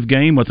competitive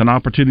game with an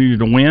opportunity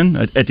to win.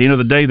 At the end of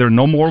the day, there are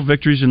no more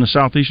victories in the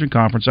Southeastern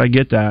Conference. I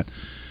get that.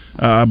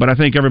 But I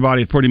think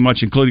everybody, pretty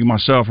much including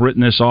myself,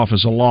 written this off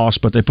as a loss,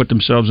 but they put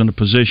themselves in a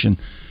position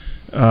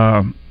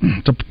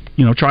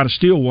to try to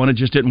steal one. It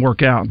just didn't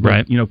work out. But,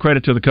 right.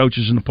 Credit to the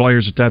coaches and the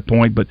players at that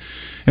point.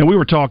 And we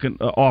were talking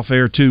off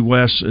air too,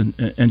 Wes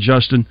and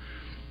Justin.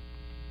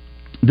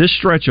 This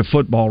stretch of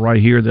football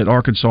right here that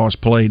Arkansas has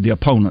played, the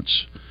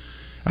opponents,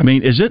 I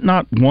mean, is it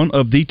not one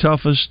of the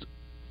toughest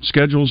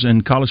schedules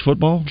in college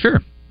football? Sure.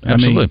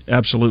 Absolutely. I mean,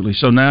 absolutely.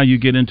 So now you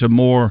get into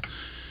more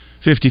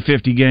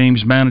 50-50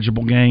 games,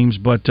 manageable games.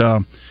 But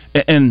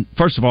and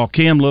first of all,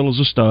 Cam Little's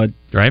a stud.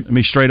 Right. I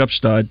mean, straight up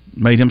stud.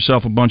 Made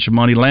himself a bunch of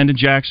money. Landon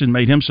Jackson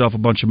made himself a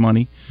bunch of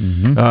money.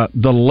 Mm-hmm.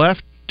 The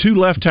two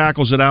left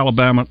tackles at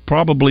Alabama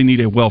probably need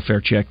a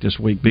welfare check this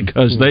week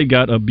because they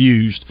got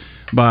abused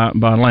by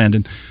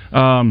Landon.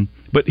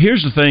 But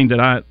here's the thing that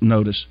I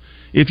notice.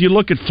 If you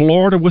look at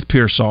Florida with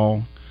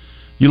Pearsall,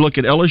 you look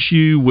at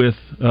LSU with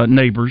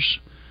Neighbors,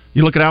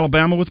 you look at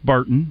Alabama with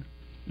Burton,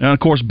 and of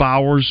course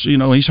Bowers,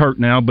 he's hurt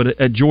now, but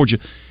at Georgia,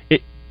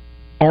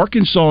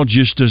 Arkansas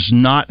just does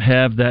not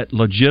have that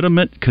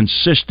legitimate,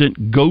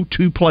 consistent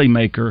go-to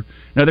playmaker.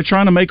 Now, they're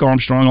trying to make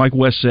Armstrong, like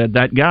Wes said,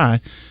 that guy,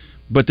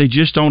 but they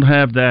just don't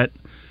have that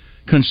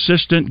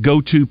consistent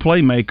go-to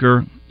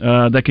playmaker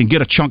that can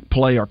get a chunk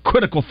play or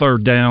critical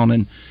third down,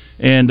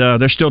 and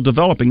they're still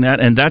developing that,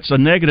 and that's a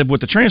negative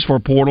with the transfer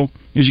portal,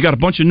 is you got a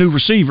bunch of new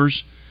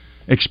receivers,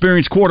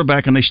 experienced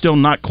quarterback, and they still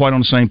not quite on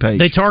the same page.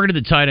 They targeted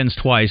the tight ends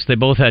twice. They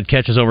both had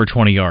catches over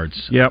 20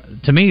 yards. Yep.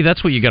 To me,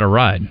 that's what you got to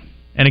ride.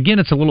 And again,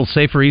 it's a little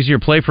safer, easier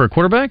play for a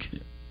quarterback?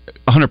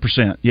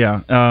 100%,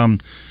 yeah.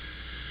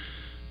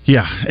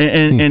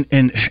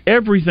 And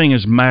everything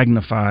is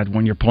magnified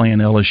when you're playing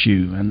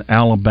LSU and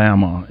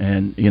Alabama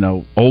and,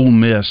 Ole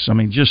Miss. I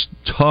mean, just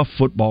tough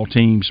football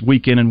teams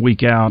week in and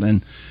week out,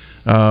 and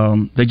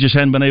they just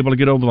hadn't been able to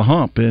get over the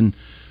hump. And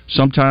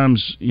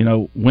sometimes,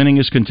 winning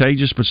is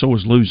contagious, but so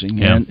is losing.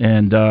 Yeah.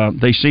 And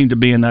they seem to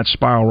be in that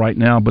spiral right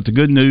now. But the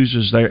good news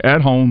is they're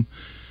at home,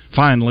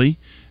 finally.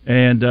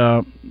 And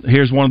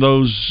here's one of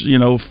those,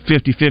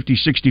 50-50,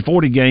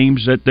 60-40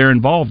 games that they're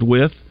involved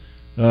with.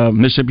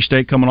 Mississippi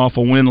State coming off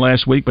a win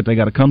last week, but they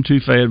got to come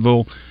to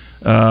Fayetteville.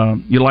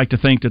 You like to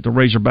think that the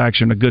Razorbacks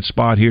are in a good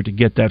spot here to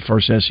get that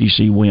first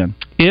SEC win.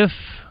 If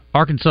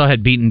Arkansas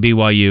had beaten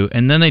BYU,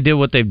 and then they did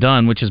what they've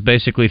done, which is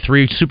basically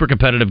 3 super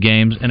competitive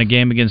games and a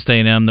game against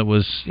A&M that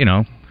was,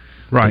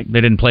 right,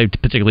 they didn't play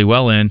particularly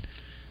well in,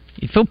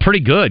 you'd feel pretty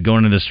good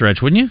going into this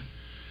stretch, wouldn't you?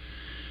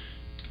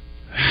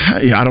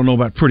 Yeah, I don't know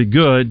about pretty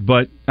good,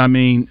 but, I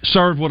mean,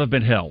 serve would have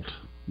been held.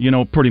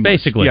 Pretty much.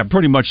 Basically. Yeah,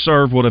 pretty much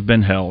serve would have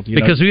been held.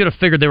 Because we would have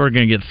figured they were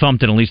going to get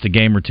thumped in at least a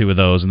game or two of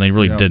those, and they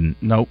really didn't.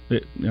 Nope.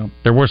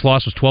 Their worst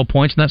loss was 12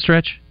 points in that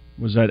stretch?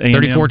 Was that A&M?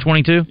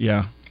 34-22?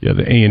 Yeah. Yeah,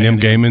 the A&M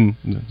game, and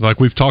like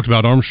we've talked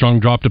about,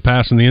 Armstrong dropped a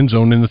pass in the end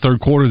zone in the third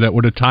quarter that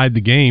would have tied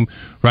the game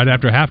right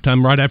after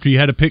halftime, right after you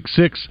had a pick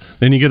six.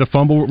 Then you get a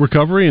fumble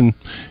recovery, and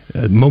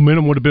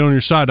momentum would have been on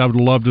your side. I would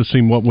have loved to have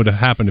seen what would have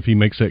happened if he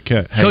makes that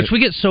catch. Coach, we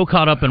get so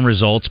caught up in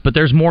results, but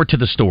there's more to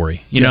the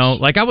story. You know,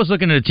 like I was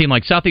looking at a team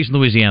like Southeastern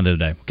Louisiana the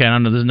other day. Okay, I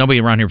know there's nobody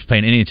around here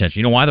paying any attention.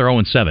 You know why? They're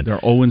 0-7. They're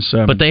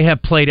 0-7. But they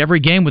have played every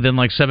game within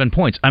like 7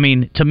 points. I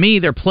mean, to me,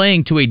 they're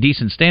playing to a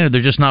decent standard.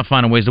 They're just not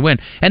finding ways to win.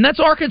 And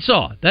that's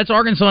Arkansas. That's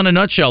Arkansas in a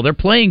nutshell. They're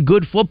playing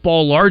good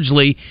football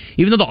largely,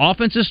 even though the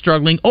offense is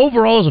struggling.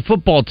 Overall, as a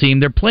football team,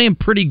 they're playing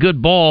pretty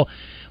good ball.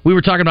 We were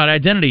talking about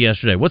identity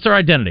yesterday. What's our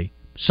identity?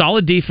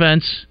 Solid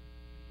defense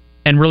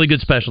and really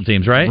good special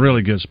teams, right?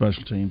 Really good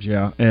special teams,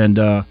 yeah. And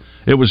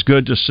it was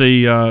good to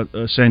see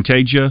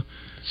Satania,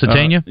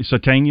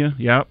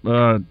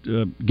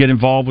 get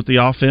involved with the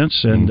offense.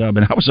 And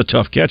that was a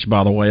tough catch,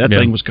 by the way. That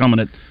thing was coming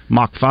at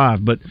Mach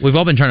 5. But we've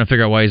all been trying to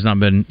figure out why he's not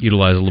been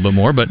utilized a little bit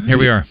more, but here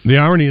we are. The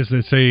irony is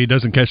they say he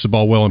doesn't catch the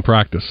ball well in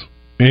practice.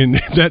 And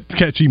that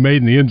catch he made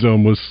in the end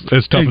zone was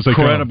as tough as they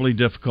could. Incredibly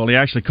difficult. He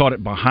actually caught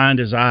it behind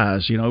his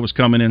eyes. It was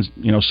coming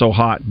in, so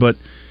hot. But,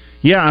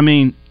 yeah, I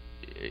mean,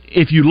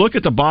 if you look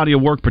at the body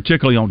of work,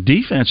 particularly on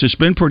defense, it's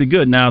been pretty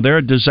good. Now, they're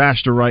a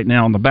disaster right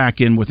now on the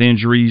back end with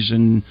injuries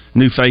and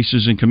new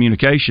faces and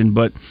communication.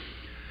 But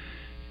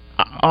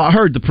I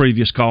heard the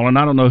previous call, and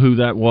I don't know who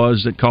that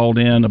was that called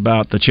in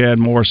about the Chad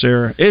Morris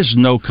era. It's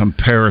no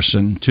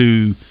comparison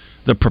to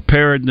the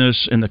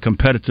preparedness and the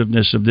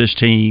competitiveness of this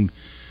team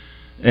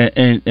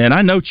and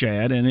I know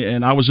Chad,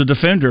 and I was a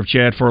defender of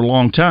Chad for a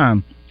long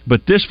time.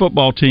 But this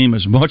football team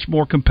is much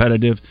more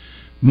competitive,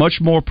 much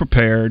more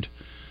prepared.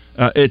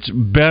 It's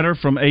better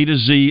from A to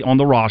Z on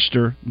the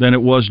roster than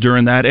it was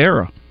during that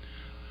era.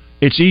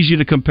 It's easy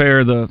to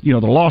compare the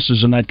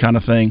losses and that kind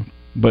of thing,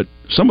 but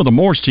some of the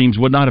Morris teams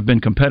would not have been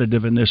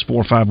competitive in this 4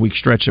 or 5 week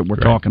stretch that we're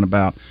talking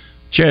about.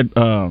 Chad,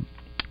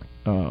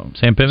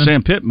 Sam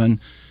Pittman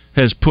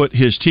has put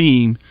his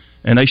team,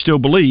 and they still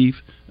believe,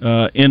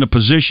 in a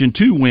position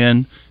to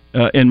win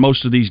in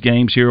most of these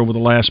games here over the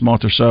last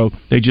month or so.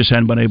 They just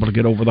hadn't been able to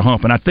get over the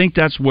hump. And I think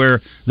that's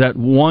where that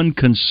one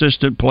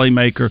consistent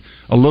playmaker,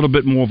 a little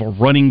bit more of a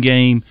running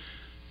game,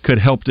 could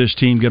help this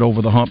team get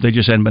over the hump. They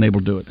just hadn't been able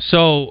to do it.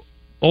 So,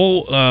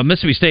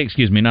 Mississippi State,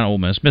 not Ole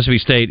Miss, Mississippi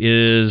State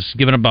is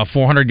giving about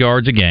 400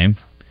 yards a game.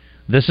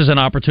 This is an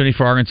opportunity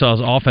for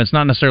Arkansas's offense,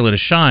 not necessarily to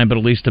shine, but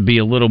at least to be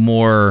a little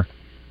more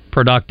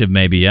productive,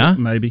 maybe, yeah?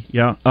 Maybe,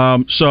 yeah.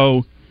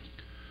 So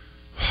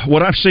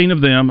what I've seen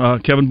of them,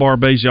 Kevin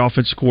Barbay, the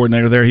offensive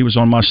coordinator there, he was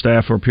on my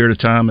staff for a period of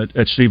time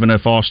at Stephen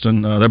F.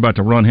 Austin. They're about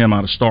to run him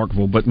out of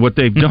Starkville. But what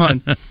they've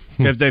done,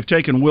 they've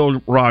taken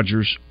Will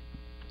Rogers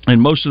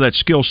and most of that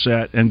skill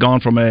set and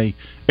gone from a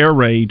air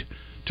raid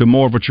to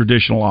more of a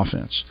traditional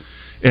offense.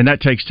 And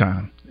that takes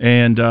time.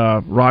 And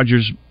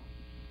Rogers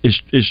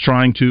is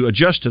trying to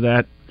adjust to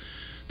that.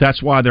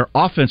 That's why their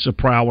offensive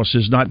prowess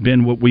has not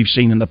been what we've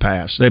seen in the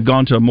past. They've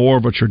gone to more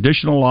of a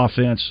traditional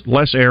offense,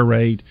 less air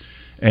raid,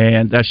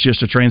 and that's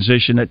just a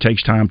transition that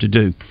takes time to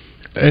do.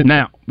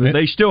 Now,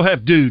 they still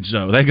have dudes,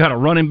 though. They've got a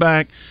running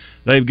back.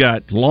 They've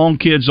got long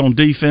kids on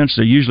defense.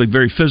 They're usually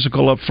very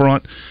physical up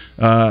front.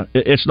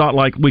 It's not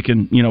like we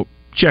can,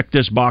 check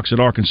this box that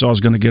Arkansas is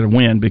going to get a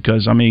win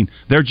because,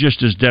 they're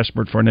just as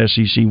desperate for an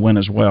SEC win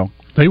as well.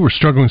 They were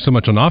struggling so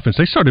much on offense.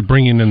 They started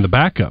bringing in the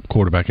backup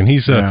quarterback, and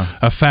he's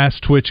a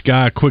fast twitch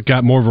guy, quick guy,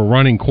 more of a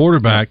running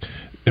quarterback.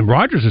 And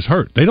Rodgers is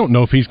hurt. They don't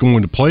know if he's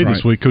going to play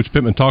this week. Coach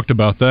Pittman talked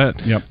about that,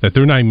 that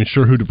they're not even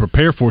sure who to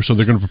prepare for, so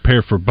they're going to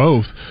prepare for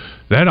both.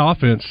 That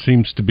offense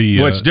seems to be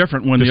it's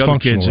different when the other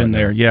kid's in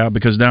there,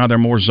 because now they're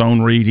more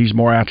zone read. He's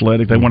more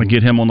athletic. They want to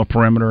get him on the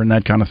perimeter and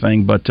that kind of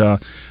thing. But,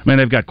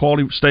 they've got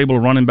quality, stable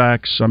running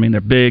backs. They're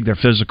big. They're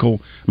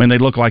physical. They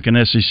look like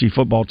an SEC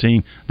football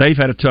team. They've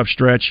had a tough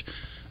stretch.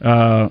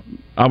 I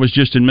was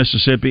just in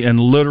Mississippi, and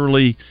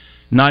literally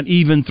not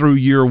even through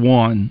year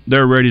one,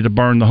 they're ready to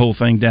burn the whole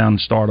thing down and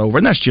start over.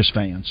 And that's just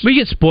fans. We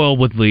get spoiled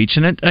with Leach.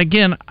 And,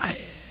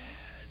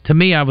 to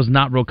me, I was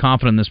not real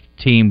confident in this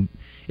team.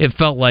 It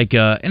felt like,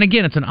 and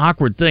again, it's an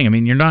awkward thing.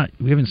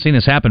 We haven't seen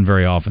this happen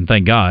very often,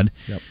 thank God.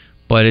 Yep.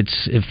 But it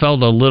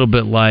felt a little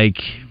bit like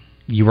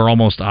you were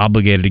almost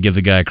obligated to give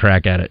the guy a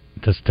crack at it.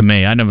 To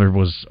me, I never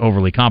was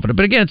overly confident.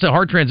 But again, it's a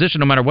hard transition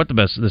no matter what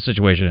the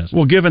situation is.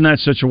 Well, given that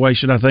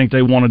situation, I think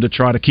they wanted to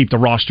try to keep the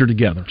roster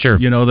together. Sure.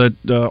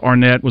 That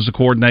Arnett was the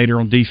coordinator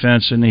on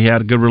defense, and he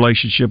had a good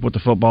relationship with the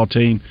football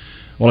team.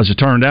 Well, as it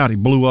turned out, he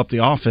blew up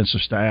the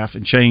offensive staff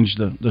and changed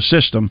the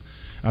system.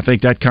 I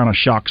think that kind of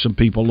shocked some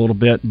people a little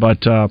bit.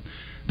 But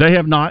they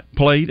have not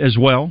played as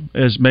well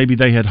as maybe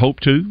they had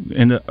hoped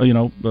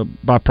to,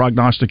 by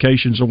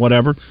prognostications or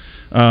whatever.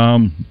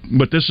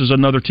 But this is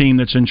another team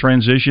that's in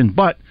transition.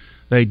 But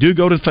they do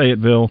go to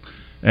Fayetteville,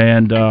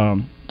 and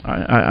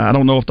I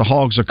don't know if the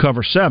Hogs are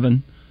cover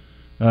 7.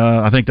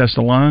 I think that's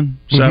the line.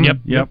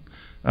 7. Yep.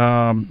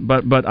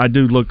 But I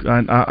do look.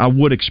 I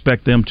would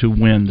expect them to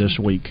win this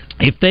week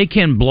if they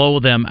can blow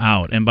them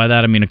out, and by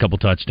that I mean a couple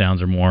touchdowns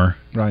or more.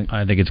 Right.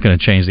 I think it's going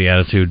to change the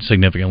attitude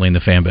significantly in the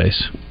fan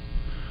base.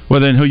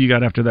 Well, then who you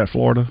got after that?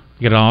 Florida.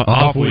 You get an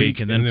off week,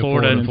 and then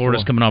Florida, and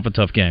Florida's coming off a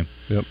tough game.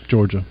 Yep,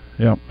 Georgia.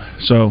 Yep.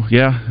 So,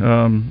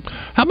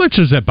 how much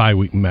does that bye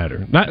week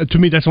matter? To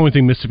me, that's the only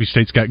thing Mississippi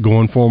State's got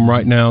going for them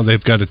right now.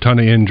 They've got a ton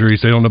of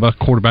injuries. They don't know about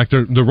quarterback.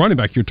 The running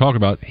back you're talking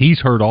about, he's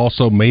hurt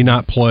also, may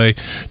not play.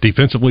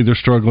 Defensively, they're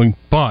struggling,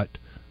 but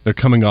they're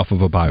coming off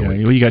of a bye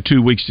week. You got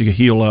 2 weeks to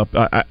heal up.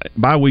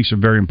 Bye weeks are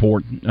very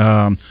important.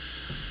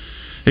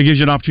 It gives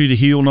you an opportunity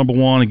to heal, number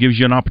one. It gives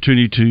you an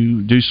opportunity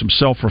to do some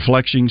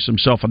self-reflection, some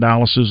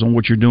self-analysis on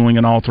what you're doing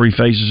in all 3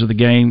 phases of the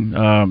game.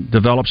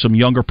 Develop some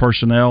younger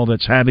personnel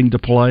that's having to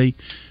play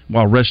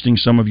while resting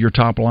some of your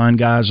top-line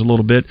guys a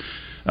little bit.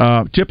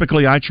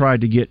 Typically, I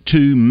tried to get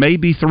 2,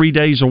 maybe 3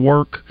 days of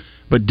work,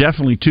 but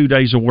definitely 2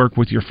 days of work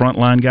with your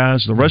front-line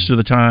guys. The rest of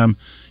the time,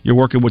 you're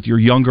working with your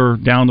younger,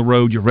 down the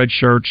road, your red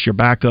shirts, your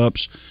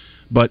backups.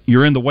 But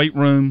you're in the weight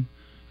room.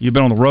 You've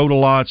been on the road a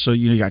lot, so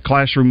you got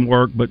classroom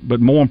work,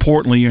 but more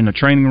importantly, you're in the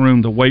training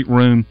room, the weight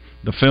room,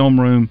 the film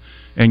room,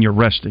 and you're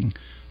resting.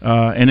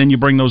 And then you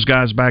bring those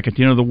guys back at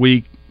the end of the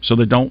week so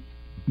they don't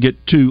get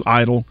too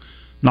idle,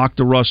 knock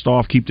the rust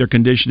off, keep their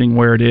conditioning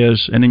where it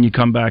is, and then you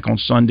come back on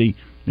Sunday,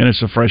 and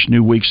it's a fresh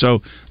new week.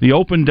 So the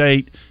open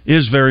date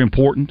is very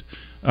important.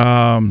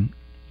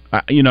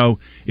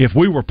 If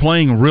we were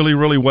playing really,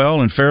 really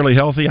well and fairly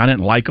healthy, I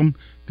didn't like them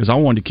because I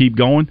wanted to keep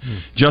going.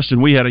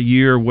 Justin, we had a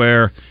year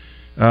where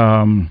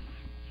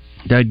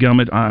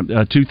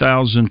dadgummit,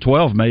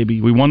 2012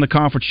 maybe, we won the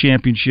conference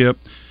championship.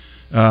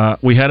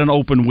 We had an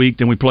open week,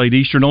 then we played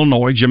Eastern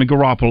Illinois. Jimmy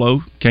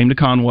Garoppolo came to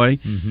Conway.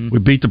 We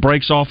beat the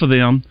brakes off of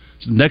them.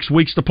 Next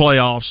week's the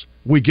playoffs.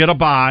 We get a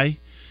bye,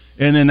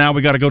 and then now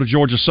we got to go to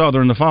Georgia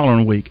Southern the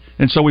following week.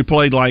 And so we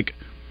played like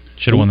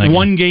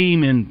one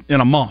game in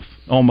a month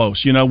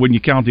almost, when you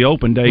count the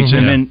open dates.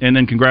 And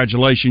then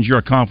congratulations, you're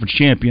a conference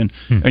champion,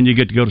 and you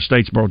get to go to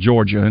Statesboro,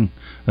 Georgia, and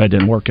that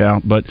didn't work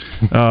out. But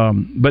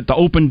the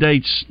open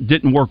dates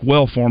didn't work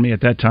well for me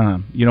at that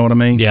time. You know what I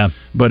mean? Yeah.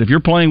 But if you're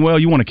playing well,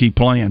 you want to keep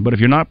playing. But if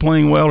you're not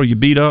playing well or you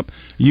beat up,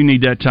 you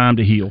need that time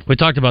to heal. We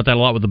talked about that a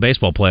lot with the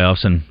baseball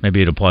playoffs, and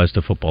maybe it applies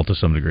to football to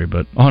some degree.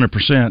 But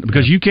 100%,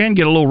 because you can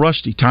get a little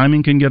rusty.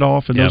 Timing can get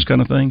off and those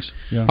kind of things.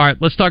 Yeah. All right,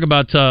 let's talk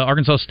about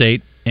Arkansas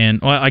State.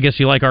 And I guess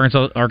you like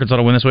Arkansas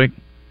to win this week?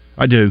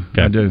 I do.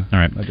 Okay. I do. All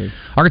right. I do.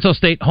 Arkansas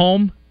State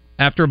home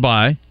after a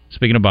bye.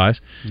 Speaking of byes,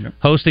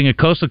 hosting a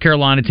Coastal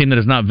Carolina team that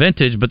is not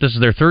vintage, but this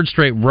is their third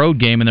straight road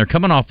game, and they're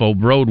coming off a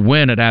road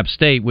win at App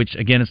State, which,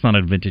 again, it's not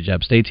a vintage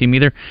App State team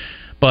either.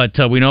 But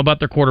we know about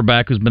their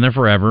quarterback, who's been there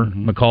forever,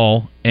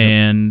 McCall,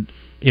 and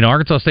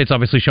Arkansas State's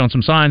obviously shown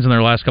some signs in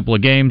their last couple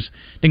of games.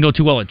 Didn't go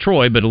too well at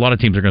Troy, but a lot of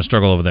teams are going to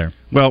struggle over there.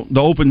 Well,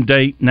 the open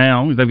date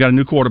now, they've got a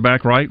new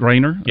quarterback, right,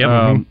 Rayner?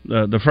 Yep.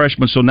 The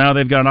freshman, so now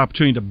they've got an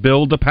opportunity to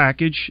build the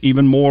package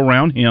even more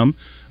around him.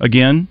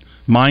 Again,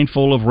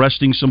 mindful of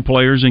resting some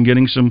players and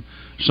getting some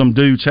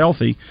dudes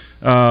healthy.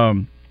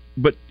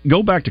 But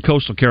go back to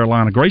Coastal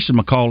Carolina. Grayson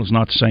McCall is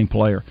not the same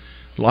player.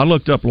 I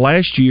looked up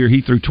last year,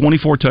 he threw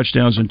 24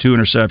 touchdowns and 2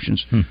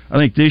 interceptions. I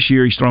think this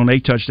year he's thrown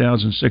 8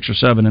 touchdowns and 6 or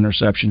 7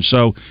 interceptions.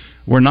 So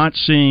we're not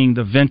seeing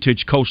the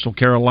vintage Coastal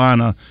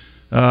Carolina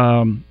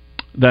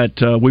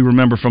that we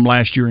remember from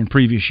last year and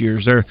previous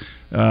years. They're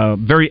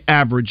very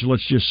average,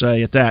 let's just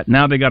say, at that.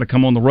 Now they got to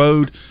come on the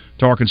road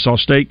to Arkansas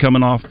State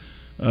coming off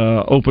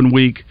open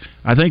week.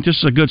 I think this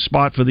is a good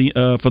spot for the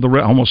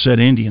I almost said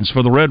Indians,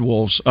 for the Red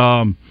Wolves.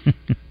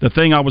 The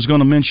thing I was going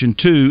to mention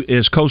too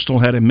is Coastal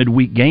had a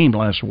midweek game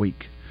last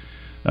week.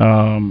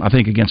 I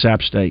think against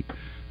App State.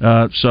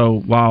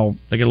 So while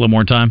they get a little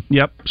more time.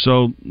 Yep.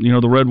 So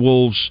the Red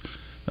Wolves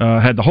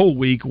had the whole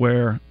week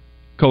where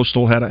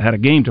Coastal had a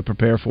game to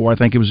prepare for. I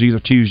think it was either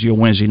Tuesday or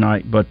Wednesday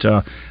night. But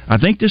I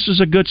think this is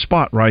a good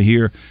spot right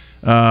here.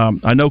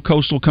 I know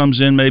Coastal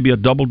comes in maybe a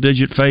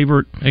double-digit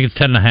favorite. I think it's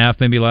 10.5,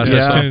 maybe last.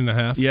 Yeah,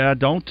 10.5. Yeah,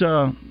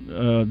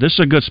 don't. This is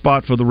a good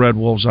spot for the Red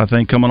Wolves, I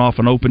think, coming off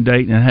an open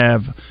date and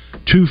have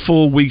 2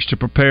 full weeks to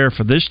prepare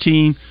for this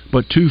team,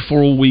 but 2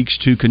 full weeks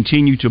to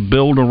continue to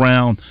build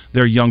around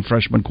their young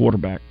freshman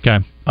quarterback.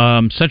 Okay.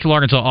 Central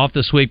Arkansas off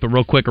this week, but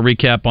real quick, a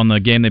recap on the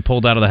game they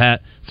pulled out of the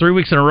hat. 3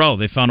 weeks in a row,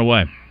 they found a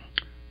way.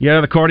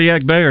 Yeah, the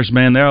Cardiac Bears,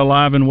 man, they're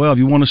alive and well. If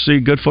you want to see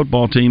a good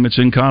football team, it's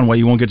in Conway.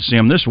 You won't get to see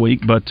them this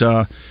week, but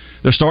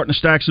they're starting to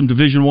stack some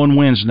Division I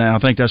wins now. I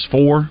think that's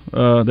 4.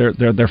 They're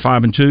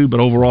 5-2, but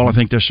overall, I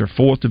think that's their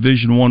 4th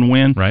Division I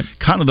win. Right.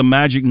 Kind of the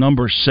magic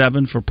number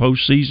 7 for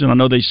postseason. I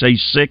know they say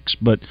 6,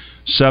 but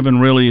 7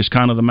 really is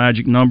kind of the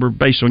magic number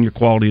based on your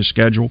quality of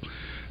schedule.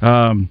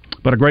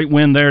 But a great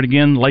win there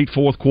again, late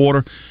fourth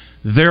quarter.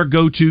 Their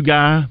go-to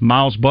guy,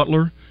 Miles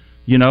Butler,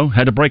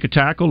 had to break a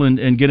tackle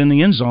and get in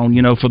the end zone,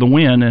 for the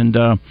win.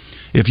 And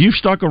if you've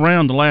stuck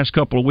around the last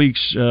couple of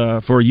weeks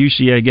for a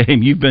UCA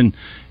game,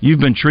 you've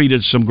been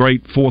treated some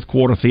great fourth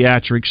quarter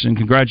theatrics. And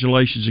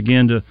congratulations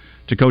again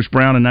to Coach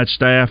Brown and that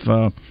staff.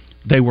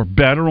 They were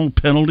better on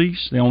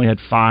penalties. They only had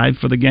 5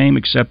 for the game,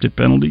 accepted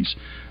penalties.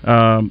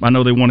 I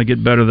know they want to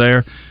get better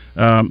there.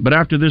 But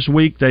after this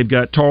week, they've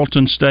got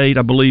Tarleton State,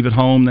 I believe, at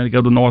home. Then they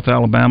go to North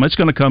Alabama. It's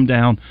going to come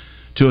down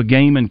to a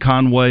game in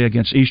Conway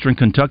against Eastern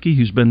Kentucky,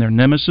 who's been their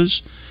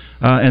nemesis,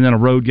 and then a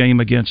road game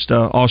against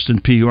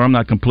Austin Peay, who I'm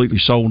not completely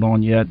sold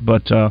on yet.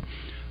 But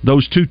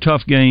those 2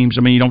 tough games,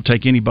 you don't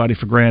take anybody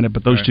for granted,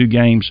 but those 2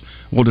 games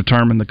will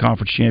determine the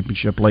conference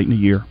championship late in the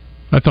year.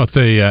 I thought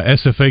the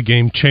SFA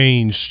game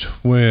changed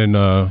when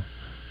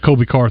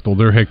Kobe Carthel,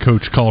 their head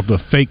coach, called a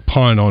fake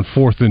punt on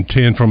 4th and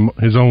 10 from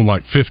his own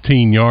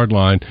 15-yard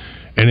line.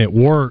 And it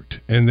worked,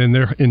 and then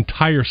their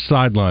entire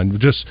sideline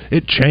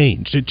it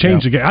changed. It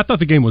changed the game. I thought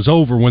the game was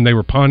over when they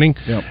were punting,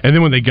 and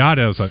then when they got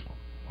it, I was like,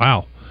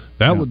 "Wow,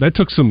 that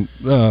took some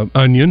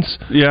onions."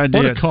 Yeah, I did.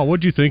 What a call!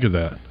 What do you think of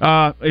that?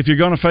 If you're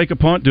going to fake a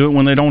punt, do it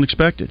when they don't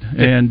expect it,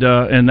 and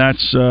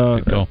that's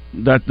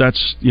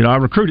I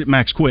recruited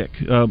Max Quick,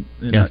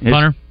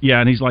 punter. Yeah,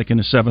 and he's in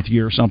his 7th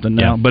year or something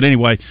now. Yeah. But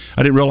anyway,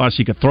 I didn't realize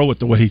he could throw it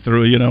the way he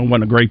threw it. It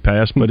wasn't a great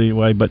pass, but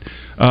anyway,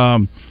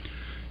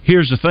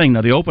 here's the thing.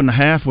 Now, they opened the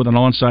half with an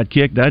onside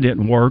kick. That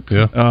didn't work.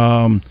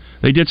 Yeah.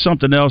 They did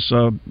something else.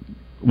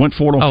 Went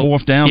for it on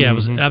 4th down. Yeah, it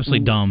was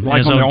absolutely dumb.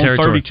 Like on their own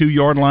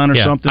 32-yard line or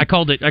something. I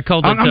called it.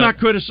 I'm not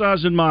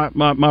criticizing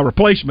my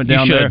replacement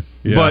down there,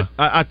 but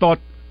I thought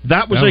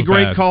that was a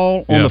great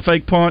call on the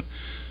fake punt.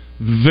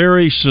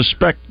 Very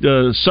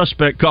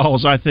suspect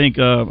calls, I think,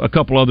 a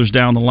couple others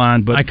down the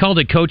line. But I called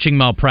it coaching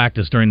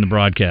malpractice during the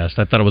broadcast.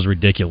 I thought it was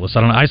ridiculous.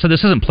 I said,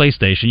 this isn't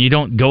PlayStation. You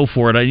don't go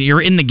for it.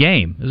 You're in the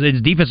game.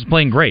 His defense is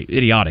playing great.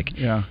 Idiotic.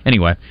 Yeah.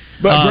 Anyway.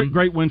 But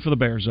great win for the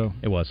Bears, though.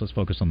 It was. Let's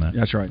focus on that.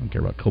 That's right. I don't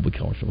care about Kobe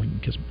Keller, so we can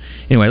kiss him.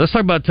 Anyway, let's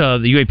talk about the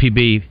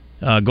UAPB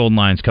Golden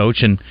Lions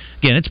coach. And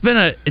again, it's been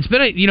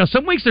a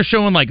some weeks they're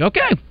showing like,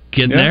 okay,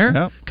 getting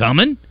there,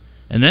 coming,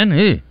 and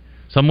then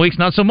some weeks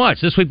not so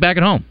much. This week back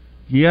at home.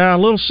 Yeah, a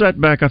little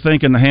setback, I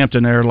think, in the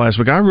Hampton area last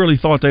week. I really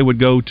thought they would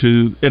go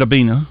to Itta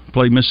Bena,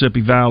 play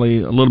Mississippi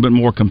Valley a little bit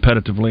more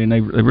competitively, and they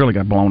really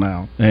got blown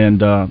out. And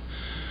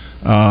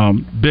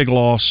big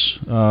loss.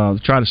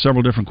 Tried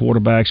several different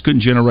quarterbacks,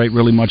 couldn't generate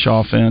really much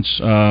offense.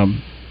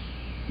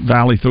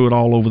 Valley threw it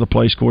all over the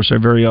place. Of course, they're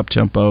very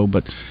up-tempo,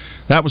 but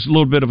that was a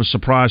little bit of a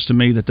surprise to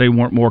me that they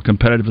weren't more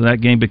competitive in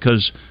that game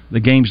because the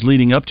games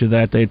leading up to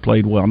that, they had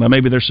played well. Now,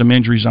 maybe there's some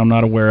injuries I'm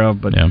not aware of,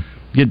 but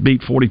get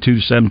beat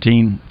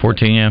 42-17.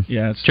 14,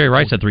 yeah. Jerry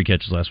Rice had 3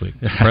 catches last week.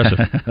 Impressive.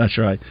 That's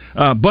right.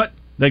 But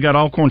they got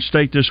Alcorn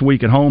State this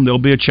week at home. There'll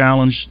be a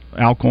challenge.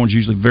 Alcorn's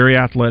usually very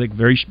athletic,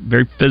 very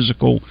very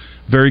physical,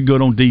 very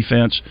good on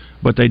defense,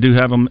 but they do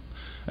have them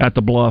at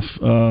the Bluff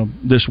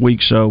this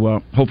week,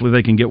 so hopefully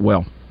they can get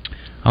well.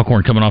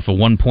 Alcorn coming off a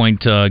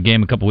 1-point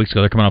game a couple weeks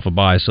ago. They're coming off a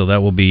bye, so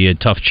that will be a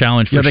tough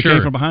challenge for sure. Yeah, they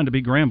came from behind to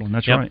beat Grambling.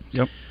 That's right.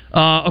 Yep.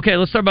 Okay,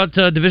 let's talk about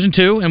Division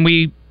II,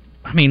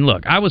 and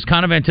look, I was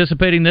kind of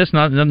anticipating this.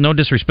 No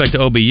disrespect to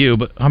OBU,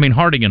 but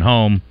Harding at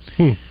home,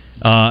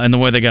 and the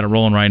way they got it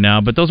rolling right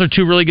now. But those are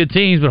 2 really good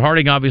teams. But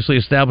Harding obviously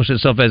established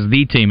itself as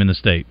the team in the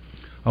state.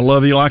 I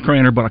love Eli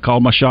Craner, but I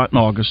called my shot in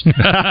August.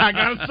 I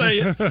gotta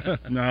say it.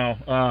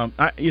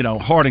 No,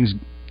 Harding's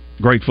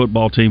a great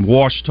football team.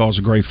 Ouachita's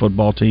a great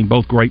football team.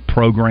 Both great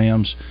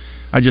programs.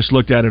 I just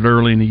looked at it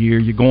early in the year.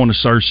 You're going to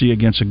Searcy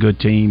against a good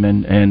team,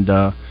 and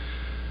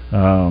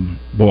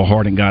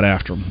Harding got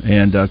after him.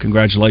 And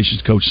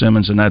congratulations to Coach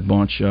Simmons and that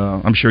bunch.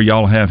 I'm sure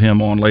y'all have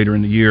him on later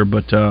in the year,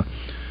 but a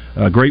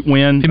great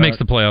win. If he makes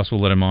the playoffs,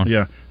 we'll let him on.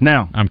 Yeah.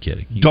 Now, I'm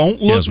kidding.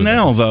 Don't look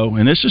now, though,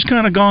 and this has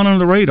kind of gone under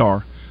the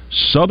radar.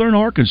 Southern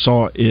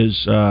Arkansas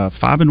is 5-1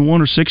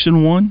 or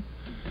 6-1.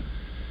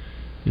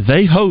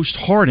 They host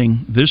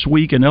Harding this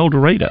week in El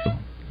Dorado.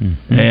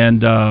 Mm-hmm.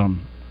 And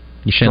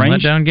you should let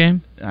down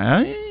game?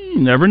 I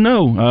never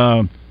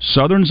know.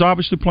 Southern's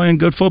obviously playing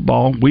good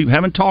football. We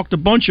haven't talked a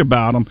bunch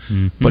about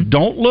them, but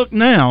don't look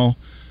now.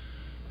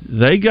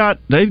 They've got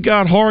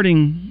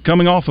Harding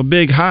coming off a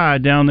big high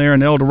down there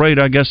in El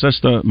Dorado. I guess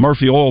that's the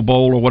Murphy Oil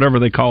Bowl or whatever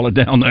they call it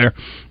down there.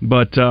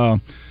 But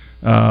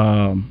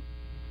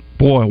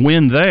boy, a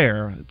win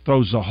there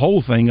throws the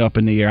whole thing up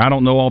in the air. I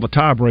don't know all the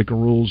tiebreaker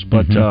rules,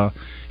 but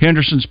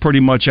Henderson's pretty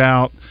much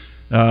out.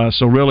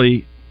 So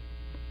really,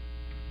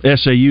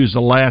 SAU is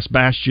the last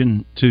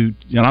bastion to,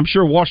 I'm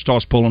sure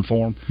Ouachita's pulling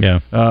for them. Yeah.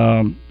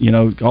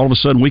 All of a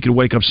sudden we could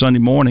wake up Sunday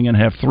morning and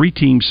have 3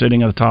 teams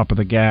sitting at the top of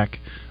the GAC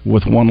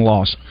with 1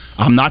 loss.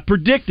 I'm not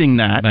predicting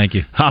that. Thank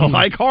you. I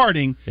like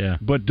Harding,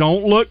 but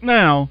don't look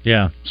now.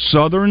 Yeah.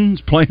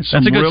 Southern's playing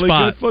some really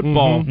good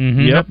football.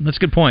 Mm-hmm. Yep, that's a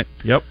good point.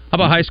 Yep. How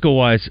about high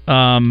school-wise?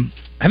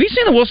 Have you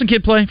seen the Wilson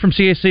kid play from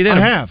CAC? I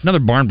have. Another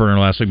barn burner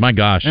last week. My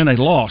gosh. And they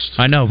lost.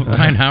 I know.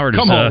 Ryan Howard is...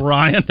 Come on,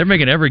 Ryan. They're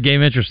making every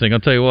game interesting. I'll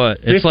tell you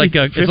what. It's like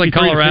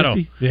Colorado.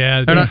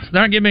 Yeah. They're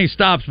not getting many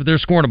stops, but they're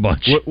scoring a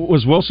bunch.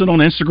 Was Wilson on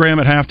Instagram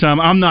at halftime?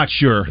 I'm not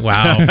sure.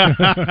 Wow.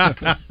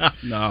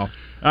 No.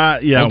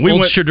 We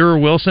went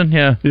Shadur Wilson.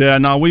 Yeah. Yeah.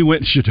 No, we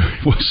went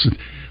Shadur Wilson.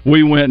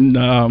 We went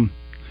and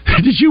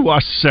did you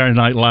watch the Saturday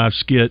Night Live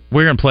skit?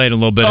 We're gonna play it in a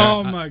little bit.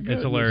 Oh my god,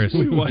 it's hilarious.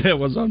 It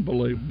was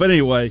unbelievable. But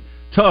anyway,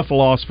 tough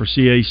loss for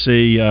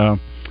CAC.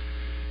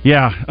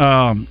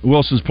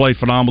 Wilson's played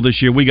phenomenal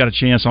this year. We got a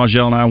chance.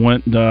 Angel and I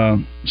went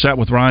and sat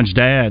with Ryan's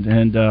dad,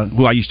 and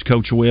who I used to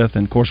coach with,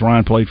 and of course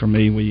Ryan played for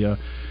me.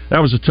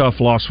 That was a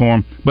tough loss for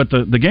him. But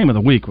the game of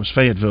the week was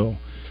Fayetteville.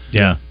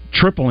 Yeah.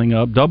 Doubling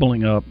up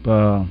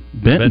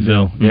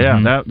Bentonville. Mm-hmm.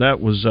 Yeah, that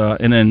was,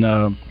 and then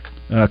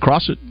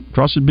Crossett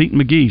beating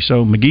McGee.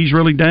 So McGee's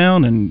really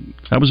down, and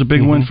that was a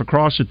big win for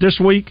Crossett this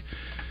week.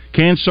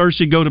 Can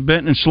Searcy go to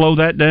Benton and slow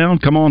that down?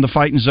 Come on, the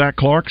fighting Zach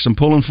Clarks. I'm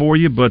pulling for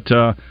you, but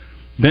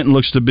Benton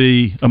looks to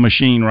be a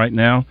machine right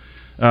now.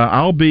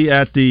 I'll be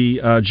at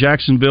the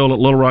Jacksonville at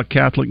Little Rock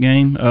Catholic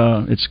game.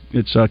 It's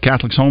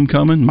Catholic's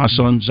homecoming. My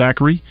son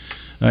Zachary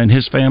and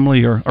his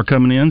family are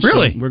coming in.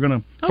 Really? So we're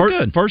going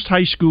to first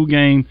high school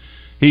game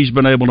he's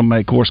been able to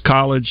make. Of course,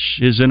 college,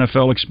 his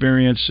NFL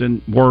experience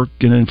and work,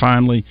 and then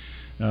finally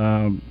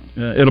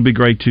it'll be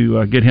great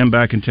to get him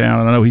back in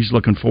town. And I know he's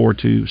looking forward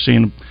to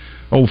seeing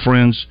old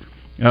friends.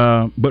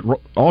 But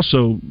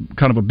also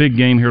kind of a big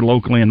game here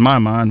locally in my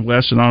mind,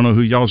 Wes, and I don't know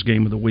who y'all's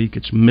game of the week.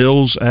 It's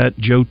Mills at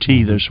Joe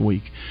T this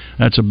week.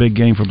 That's a big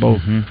game for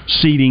both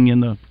seeding in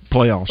the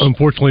playoffs.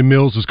 Unfortunately,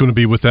 Mills is going to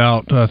be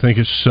without, I think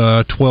it's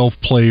 12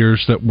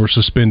 players that were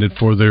suspended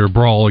for their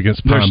brawl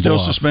against Pine Bluff. They're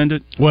still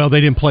suspended? Well,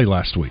 they didn't play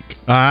last week.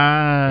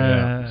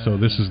 So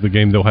this is the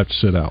game they'll have to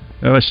sit out.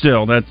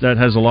 Still, that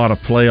has a lot of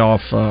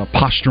playoff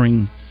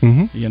posturing.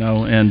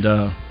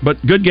 But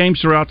good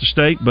games throughout the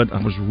state, but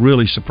I was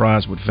really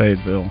surprised with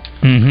Fayetteville.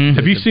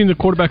 Have you seen the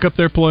quarterback up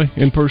there play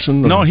in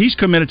person? No, he's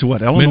committed to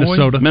what, Illinois?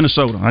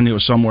 Minnesota. I knew it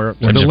was somewhere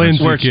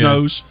where it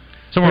snows.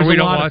 Somewhere we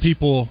don't watch. A lot of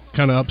people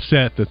kind of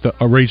upset that the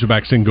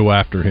Razorbacks didn't go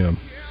after him.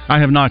 I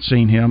have not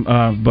seen him,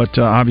 but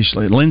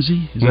obviously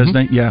Lindsey is that his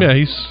name? Yeah, yeah,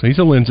 he's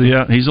a Lindsey.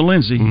 Yeah, he's a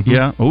Lindsey.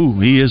 Yeah,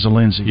 he is a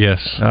Lindsey.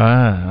 Yes,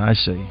 I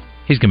see.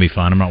 He's gonna be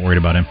fine. I'm not worried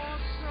about him.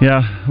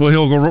 Yeah, well,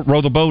 he'll go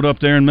row the boat up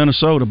there in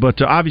Minnesota,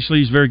 but obviously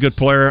he's a very good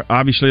player.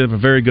 Obviously, they have a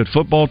very good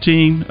football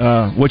team.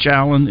 Which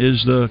Allen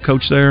is the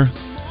coach there?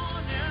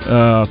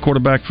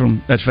 Quarterback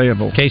from at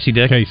Fayetteville. Casey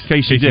Dick.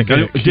 Casey Dick.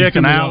 Dick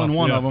and Allen,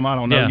 one of them. I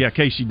don't know. Yeah,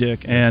 Casey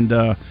Dick. And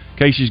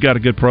Casey's got a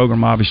good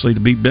program, obviously, to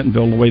beat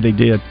Bentonville the way they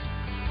did.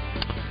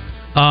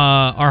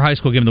 Our high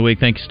school game of the week,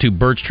 thanks to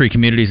Birch Tree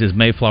Communities, is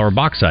Mayflower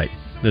Bauxite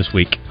this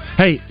week.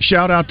 Hey,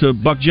 shout out to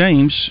Buck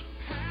James,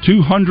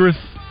 200th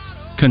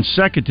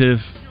consecutive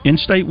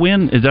in-state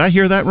win. Did I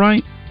hear that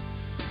right?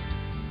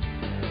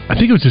 I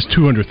think it was his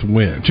 200th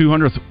win.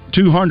 200th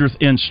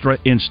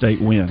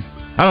in-state win.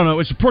 I don't know.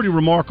 It's pretty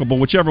remarkable,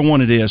 whichever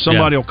one it is.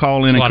 Somebody will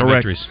call in and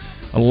correct.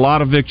 A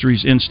lot of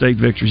victories, in-state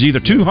victories.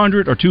 Either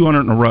 200 or 200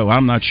 in a row.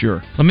 I'm not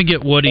sure. Let me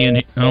get Woody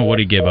in. Oh,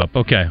 Woody gave up.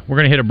 Okay. We're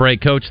going to hit a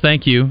break. Coach,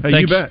 thank you.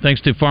 Hey, you bet.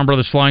 Thanks to Farm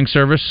Brothers Flying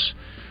Service.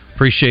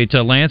 Appreciate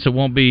Lance. It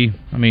won't be,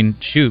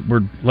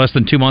 we're less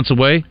than 2 months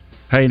away.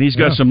 Hey, and he's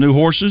got some new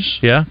horses.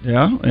 Yeah.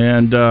 Yeah,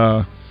 and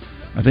I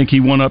think he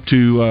went up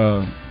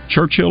to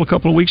Churchill a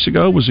couple of weeks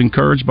ago, was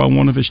encouraged by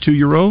one of his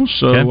 2-year-olds.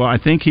 So I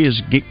think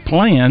his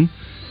plan,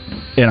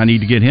 and I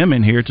need to get him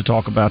in here to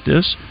talk about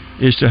this,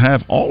 is to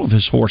have all of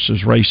his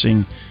horses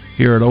racing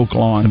here at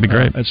Oaklawn. That'd be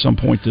great. At some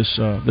point this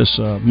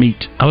meet.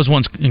 I was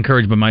once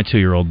encouraged by my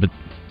 2-year-old, but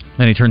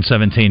then he turned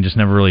 17, just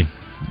never really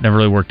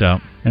worked out.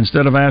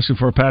 Instead of asking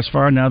for a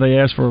pacifier, now they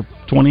ask for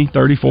 $20,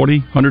 $30,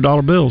 $40,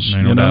 $100 bills.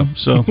 You know,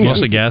 so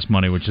mostly gas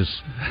money, which is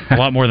a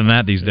lot more than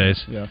that these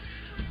days. Yeah.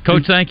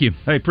 Coach, thank you.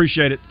 Hey,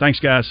 appreciate it. Thanks,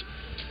 guys.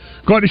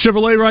 Gwatney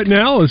Chevrolet right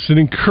now is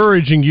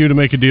encouraging you to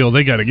make a deal.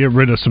 They got to get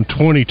rid of some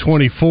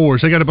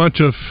 2024s. They got a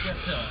bunch of...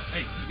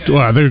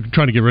 Well, they're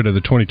trying to get rid of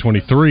the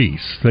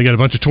 2023s. They got a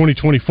bunch of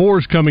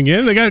 2024s coming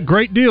in. They got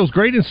great deals,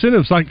 great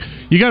incentives. Like,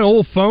 you got an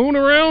old phone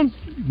around?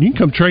 You can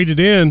come trade it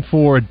in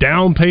for a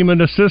down payment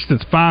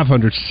assistance,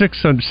 $500,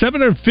 $600,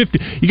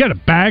 $750. You got a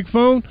bag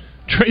phone?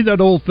 Trade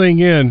that old thing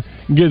in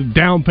and get a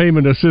down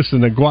payment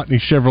assistance at Gwatney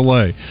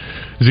Chevrolet.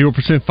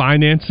 0%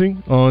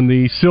 financing on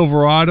the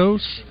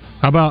Silverados.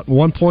 How about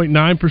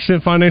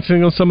 1.9%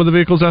 financing on some of the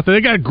vehicles out there?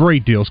 They got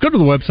great deals. Go to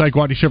the website,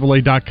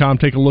 GwatneyChevrolet.com.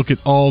 Take a look at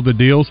all the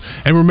deals.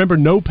 And remember,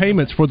 no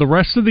payments for the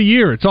rest of the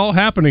year. It's all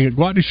happening at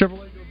Gwatney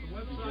Chevrolet.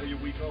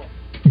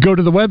 Go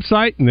to the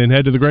website and then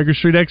head to the Gregory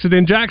Street exit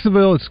in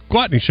Jacksonville. It's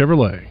Gwatney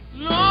Chevrolet.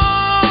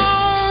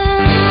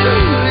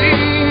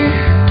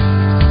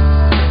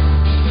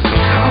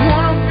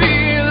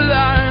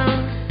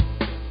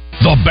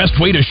 The best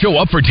way to show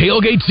up for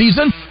tailgate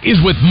season is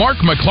with Mark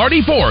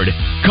McClarty Ford.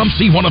 Come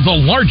see one of the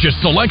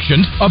largest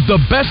selections of the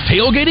best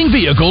tailgating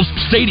vehicles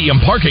stadium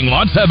parking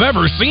lots have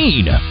ever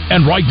seen.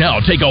 And right now,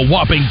 take a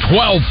whopping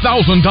 $12,000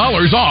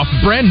 off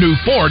brand new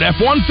Ford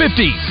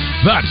F-150s.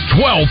 That's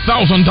 $12,000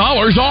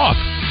 off.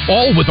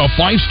 All with a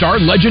 5-star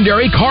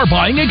legendary car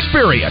buying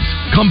experience.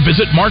 Come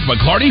visit Mark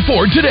McClarty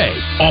Ford today,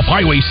 off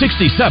Highway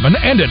 67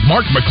 and at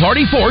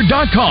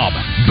markmclartyford.com.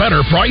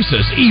 Better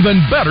prices,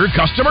 even better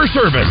customer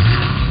service.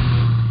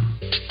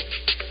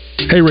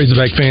 Hey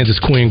Razorback fans, it's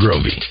Quinn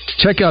Grovey.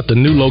 Check out the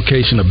new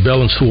location of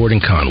Bell & Sword in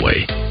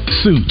Conway.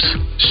 Suits,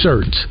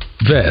 shirts,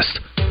 vests,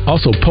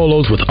 also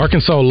polos with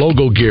Arkansas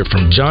logo gear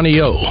from Johnny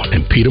O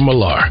and Peter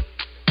Millar.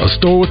 A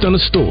store within a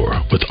store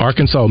with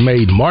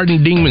Arkansas-made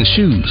Martin Dingman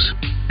shoes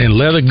and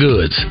leather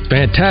goods.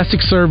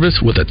 Fantastic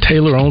service with a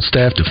tailor-on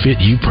staff to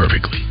fit you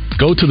perfectly.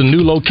 Go to the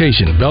new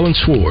location, Bell &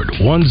 Sword,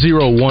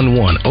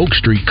 1011 Oak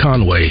Street,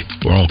 Conway,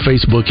 or on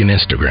Facebook and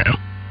Instagram.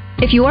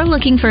 If you are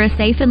looking for a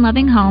safe and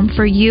loving home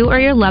for you or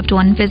your loved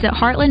one, visit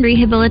Heartland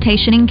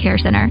Rehabilitation and Care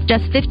Center.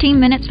 Just 15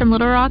 minutes from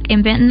Little Rock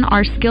and Benton,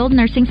 our skilled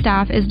nursing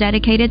staff is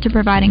dedicated to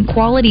providing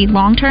quality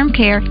long-term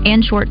care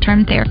and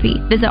short-term therapy.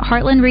 Visit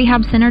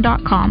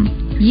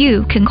heartlandrehabcenter.com.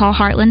 You can call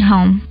Heartland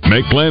home.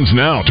 Make plans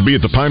now to be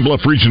at the Pine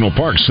Bluff Regional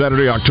Park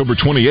Saturday, October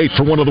 28th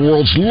for one of the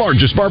world's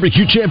largest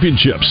barbecue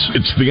championships.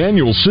 It's the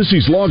annual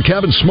Sissy's Log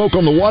Cabin Smoke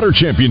on the Water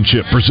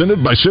Championship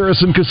presented by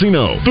Saracen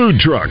Casino.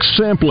 Food trucks,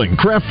 sampling,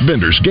 craft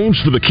vendors,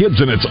 games for the kids,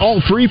 and it's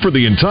all free for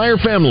the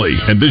entire family.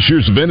 And this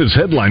year's event is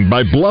headlined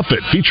by Bluff It,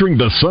 featuring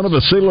the Son of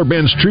a Sailor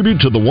Band's tribute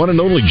to the one and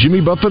only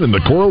Jimmy Buffett and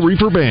the Coral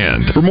Reefer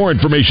Band. For more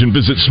information,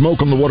 visit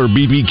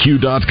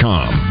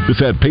SmokeOnTheWaterBBQ.com. This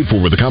ad paid for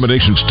with a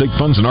combination of state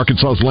funds and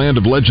Arkansas's Land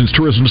of Legends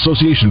Tourism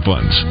Association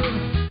funds.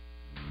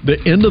 The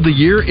end of the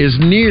year is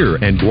near,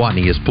 and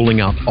Gwatney is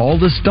pulling out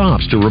all the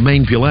stops to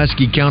remain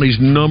Pulaski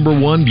County's #1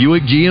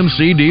 Buick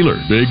GMC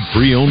dealer. Big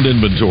pre-owned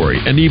inventory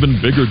and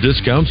even bigger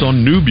discounts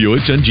on new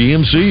Buicks and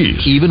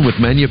GMCs, even with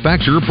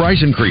manufacturer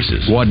price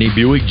increases. Gwatney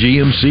Buick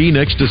GMC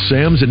next to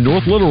Sam's in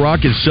North Little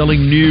Rock is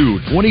selling new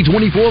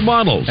 2024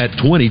 models at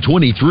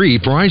 2023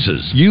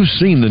 prices. You've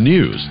seen the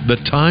news. The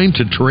time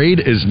to trade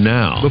is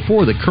now,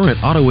 before the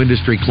current auto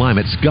industry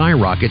climate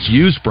skyrockets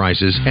used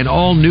prices and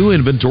all new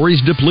inventory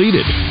is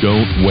depleted.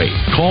 Don't wait.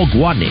 Call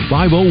Gwatney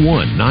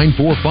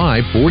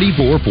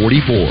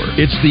 501-945-4444.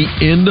 It's the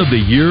end of the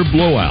year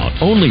blowout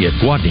only at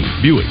Gwatney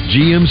Buick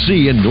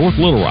GMC in North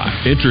Little Rock.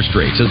 Interest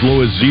rates as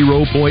low as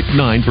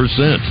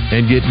 0.9%.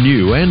 And get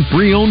new and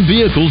pre-owned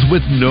vehicles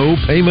with no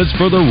payments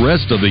for the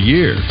rest of the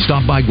year.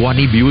 Stop by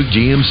Gwatney Buick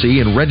GMC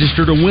and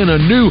register to win a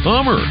new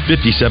Hummer.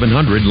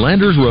 5700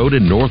 Landers Road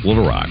in North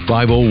Little Rock.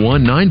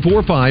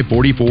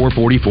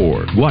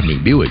 501-945-4444.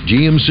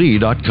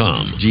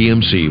 GwatneyBuickGMC.com.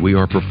 GMC, we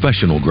are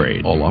professional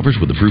grade. All offers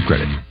with approved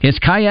credit. It's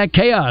Kayak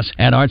Chaos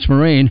at Arts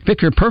Marine.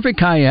 Pick your perfect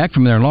kayak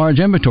from their large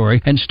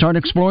inventory and start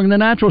exploring the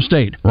natural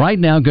state. Right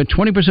now, get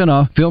 20%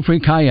 off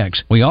feel-free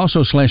kayaks. We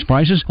also slash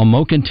prices on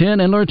Moken 10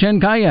 and Lure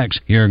 10 kayaks.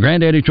 Your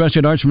granddaddy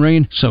trusted Arts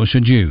Marine, so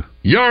should you.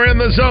 You're in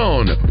the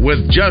zone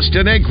with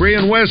Justin Acree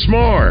and Wes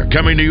Moore,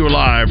 coming to you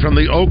live from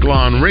the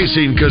Oaklawn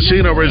Racing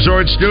Casino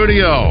Resort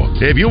Studio.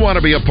 If you want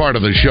to be a part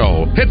of the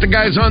show, hit the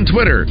guys on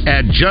Twitter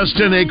at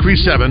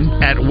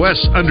JustinAcree7, at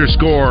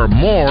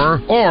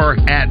Wes_Moore, or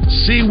at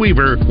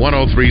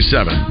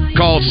CWeaver1037.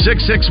 Call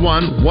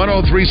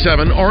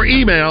 661-1037 or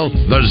email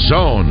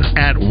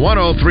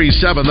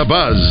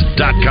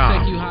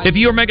thezone@1037thebuzz.com. If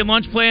you are making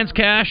lunch plans,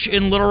 Cash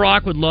in Little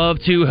Rock would love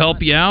to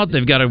help you out.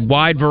 They've got a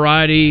wide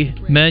variety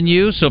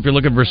menu, so if you're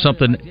looking for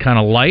something kind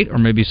of light or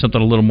maybe something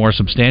a little more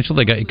substantial,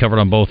 they got you covered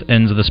on both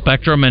ends of the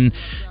spectrum. And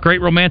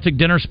great romantic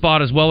dinner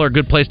spot as well, or a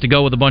good place to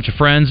go with a bunch of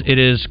friends. It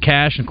is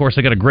Cash. And of course,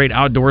 they got a great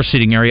outdoor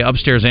seating area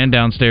upstairs and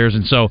downstairs.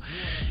 And so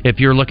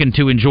if you're looking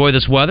to enjoy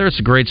this weather, it's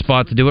a great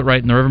spot to do it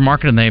right in the River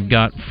Market. And they've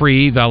got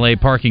free valet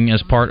parking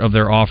as part of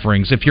their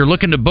offerings. If you're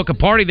looking to book a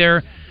party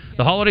there,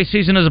 the holiday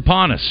season is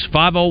upon us.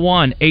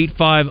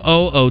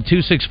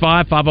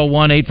 501-850-0265,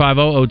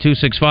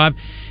 501-850-0265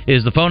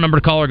 is the phone number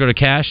to call, or go to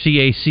Cache,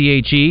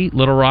 C-A-C-H-E,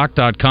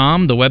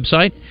 littlerock.com, the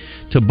website,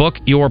 to book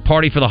your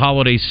party for the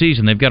holiday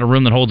season. They've got a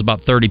room that holds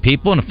about 30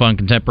 people in a fun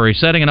contemporary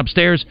setting, and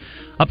upstairs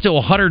up to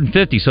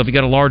 150. So if you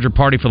got a larger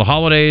party for the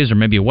holidays or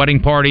maybe a wedding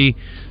party,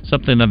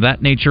 something of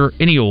that nature,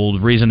 any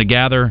old reason to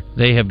gather,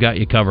 they have got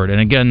you covered. And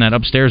again, that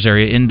upstairs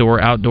area,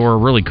 indoor, outdoor,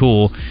 really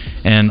cool,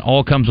 and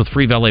all comes with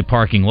free valet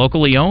parking.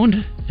 Locally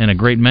owned and a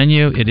great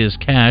menu. It is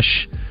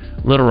Cache,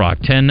 Little Rock,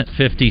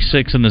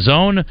 1056 in the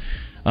zone.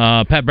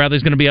 Pat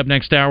Bradley's going to be up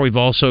next hour. We've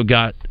also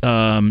got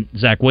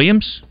Zach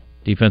Williams,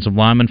 defensive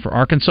lineman for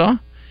Arkansas,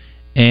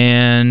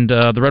 and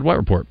the Red White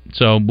Report.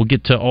 So we'll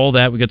get to all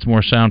that. We get some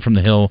more sound from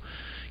the Hill,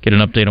 get an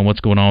update on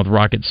what's going on with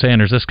Rocket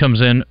Sanders. This comes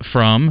in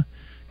from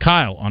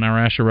Kyle on our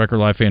Asher Record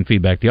Live fan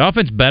feedback. The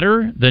offense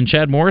better than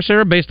Chad Morris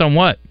era, based on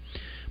what?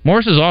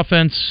 Morris's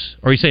offense,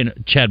 or are you saying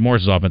Chad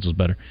Morris's offense was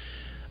better?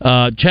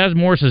 Chad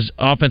Morris's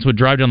offense would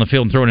drive down the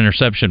field and throw an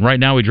interception. Right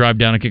now we drive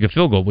down and kick a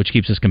field goal, which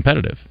keeps us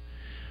competitive.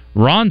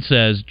 Ron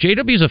says,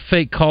 JW's a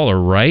fake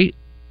caller, right?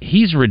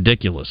 He's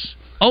ridiculous.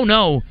 Oh,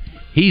 no,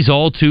 he's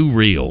all too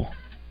real.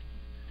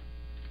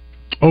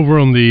 Over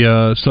on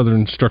the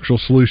Southern Structural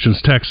Solutions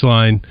text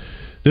line,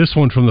 this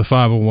one from the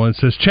 501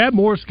 says, Chad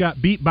Morris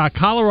got beat by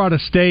Colorado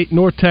State,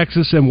 North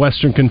Texas, and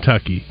Western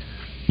Kentucky.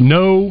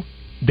 No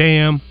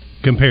damn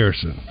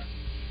comparison.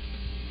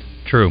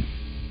 True.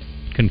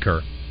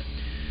 Concur.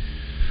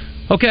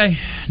 Okay,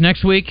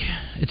 next week,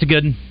 it's a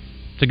good one.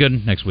 It's a good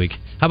one next week.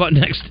 How about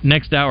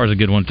next hour is a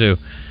good one, too.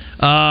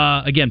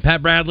 Again,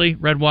 Pat Bradley,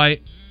 Red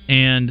White,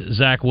 and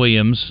Zach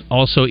Williams.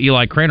 Also,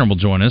 Eli Craner will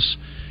join us,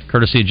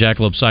 courtesy of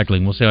Jackalope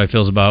Cycling. We'll see how he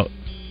feels about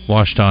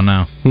Washington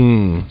now.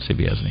 See if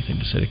he has anything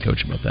to say to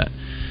Coach about that.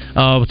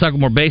 We'll talk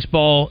more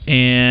baseball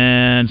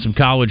and some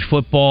college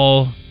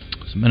football,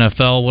 some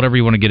NFL, whatever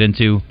you want to get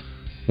into.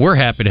 We're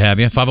happy to have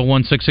you.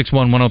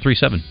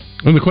 501-661-1037.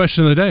 And the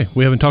question of the day,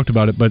 we haven't talked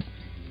about it, but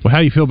how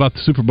do you feel about the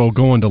Super Bowl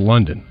going to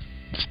London?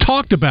 It's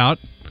talked about.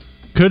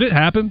 Could it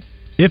happen?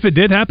 If it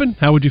did happen,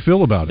 how would you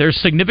feel about it? There's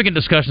significant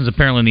discussions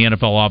apparently in the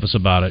NFL office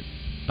about it.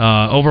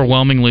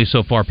 Overwhelmingly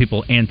so far,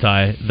 people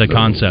anti the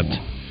concept.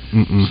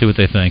 See what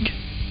they think.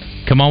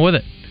 Come on with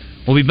it.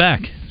 We'll be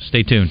back.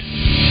 Stay tuned.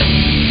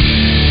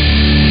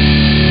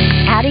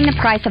 Adding the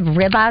price of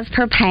ribeyes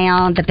per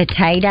pound, the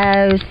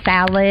potatoes,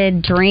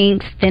 salad,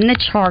 drinks, then the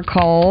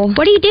charcoal.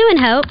 What are you doing,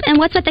 Hope? And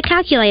what's with the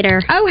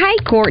calculator? Oh, hey,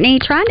 Courtney,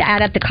 trying to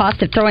add up the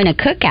cost of throwing a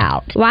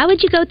cookout. Why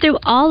would you go through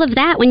all of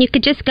that when you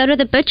could just go to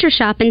the butcher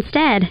shop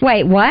instead?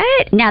 Wait,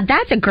 what? Now,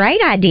 that's a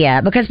great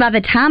idea, because by the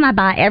time I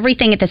buy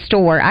everything at the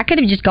store, I could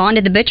have just gone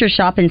to the butcher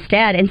shop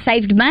instead and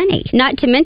saved money. Not to mention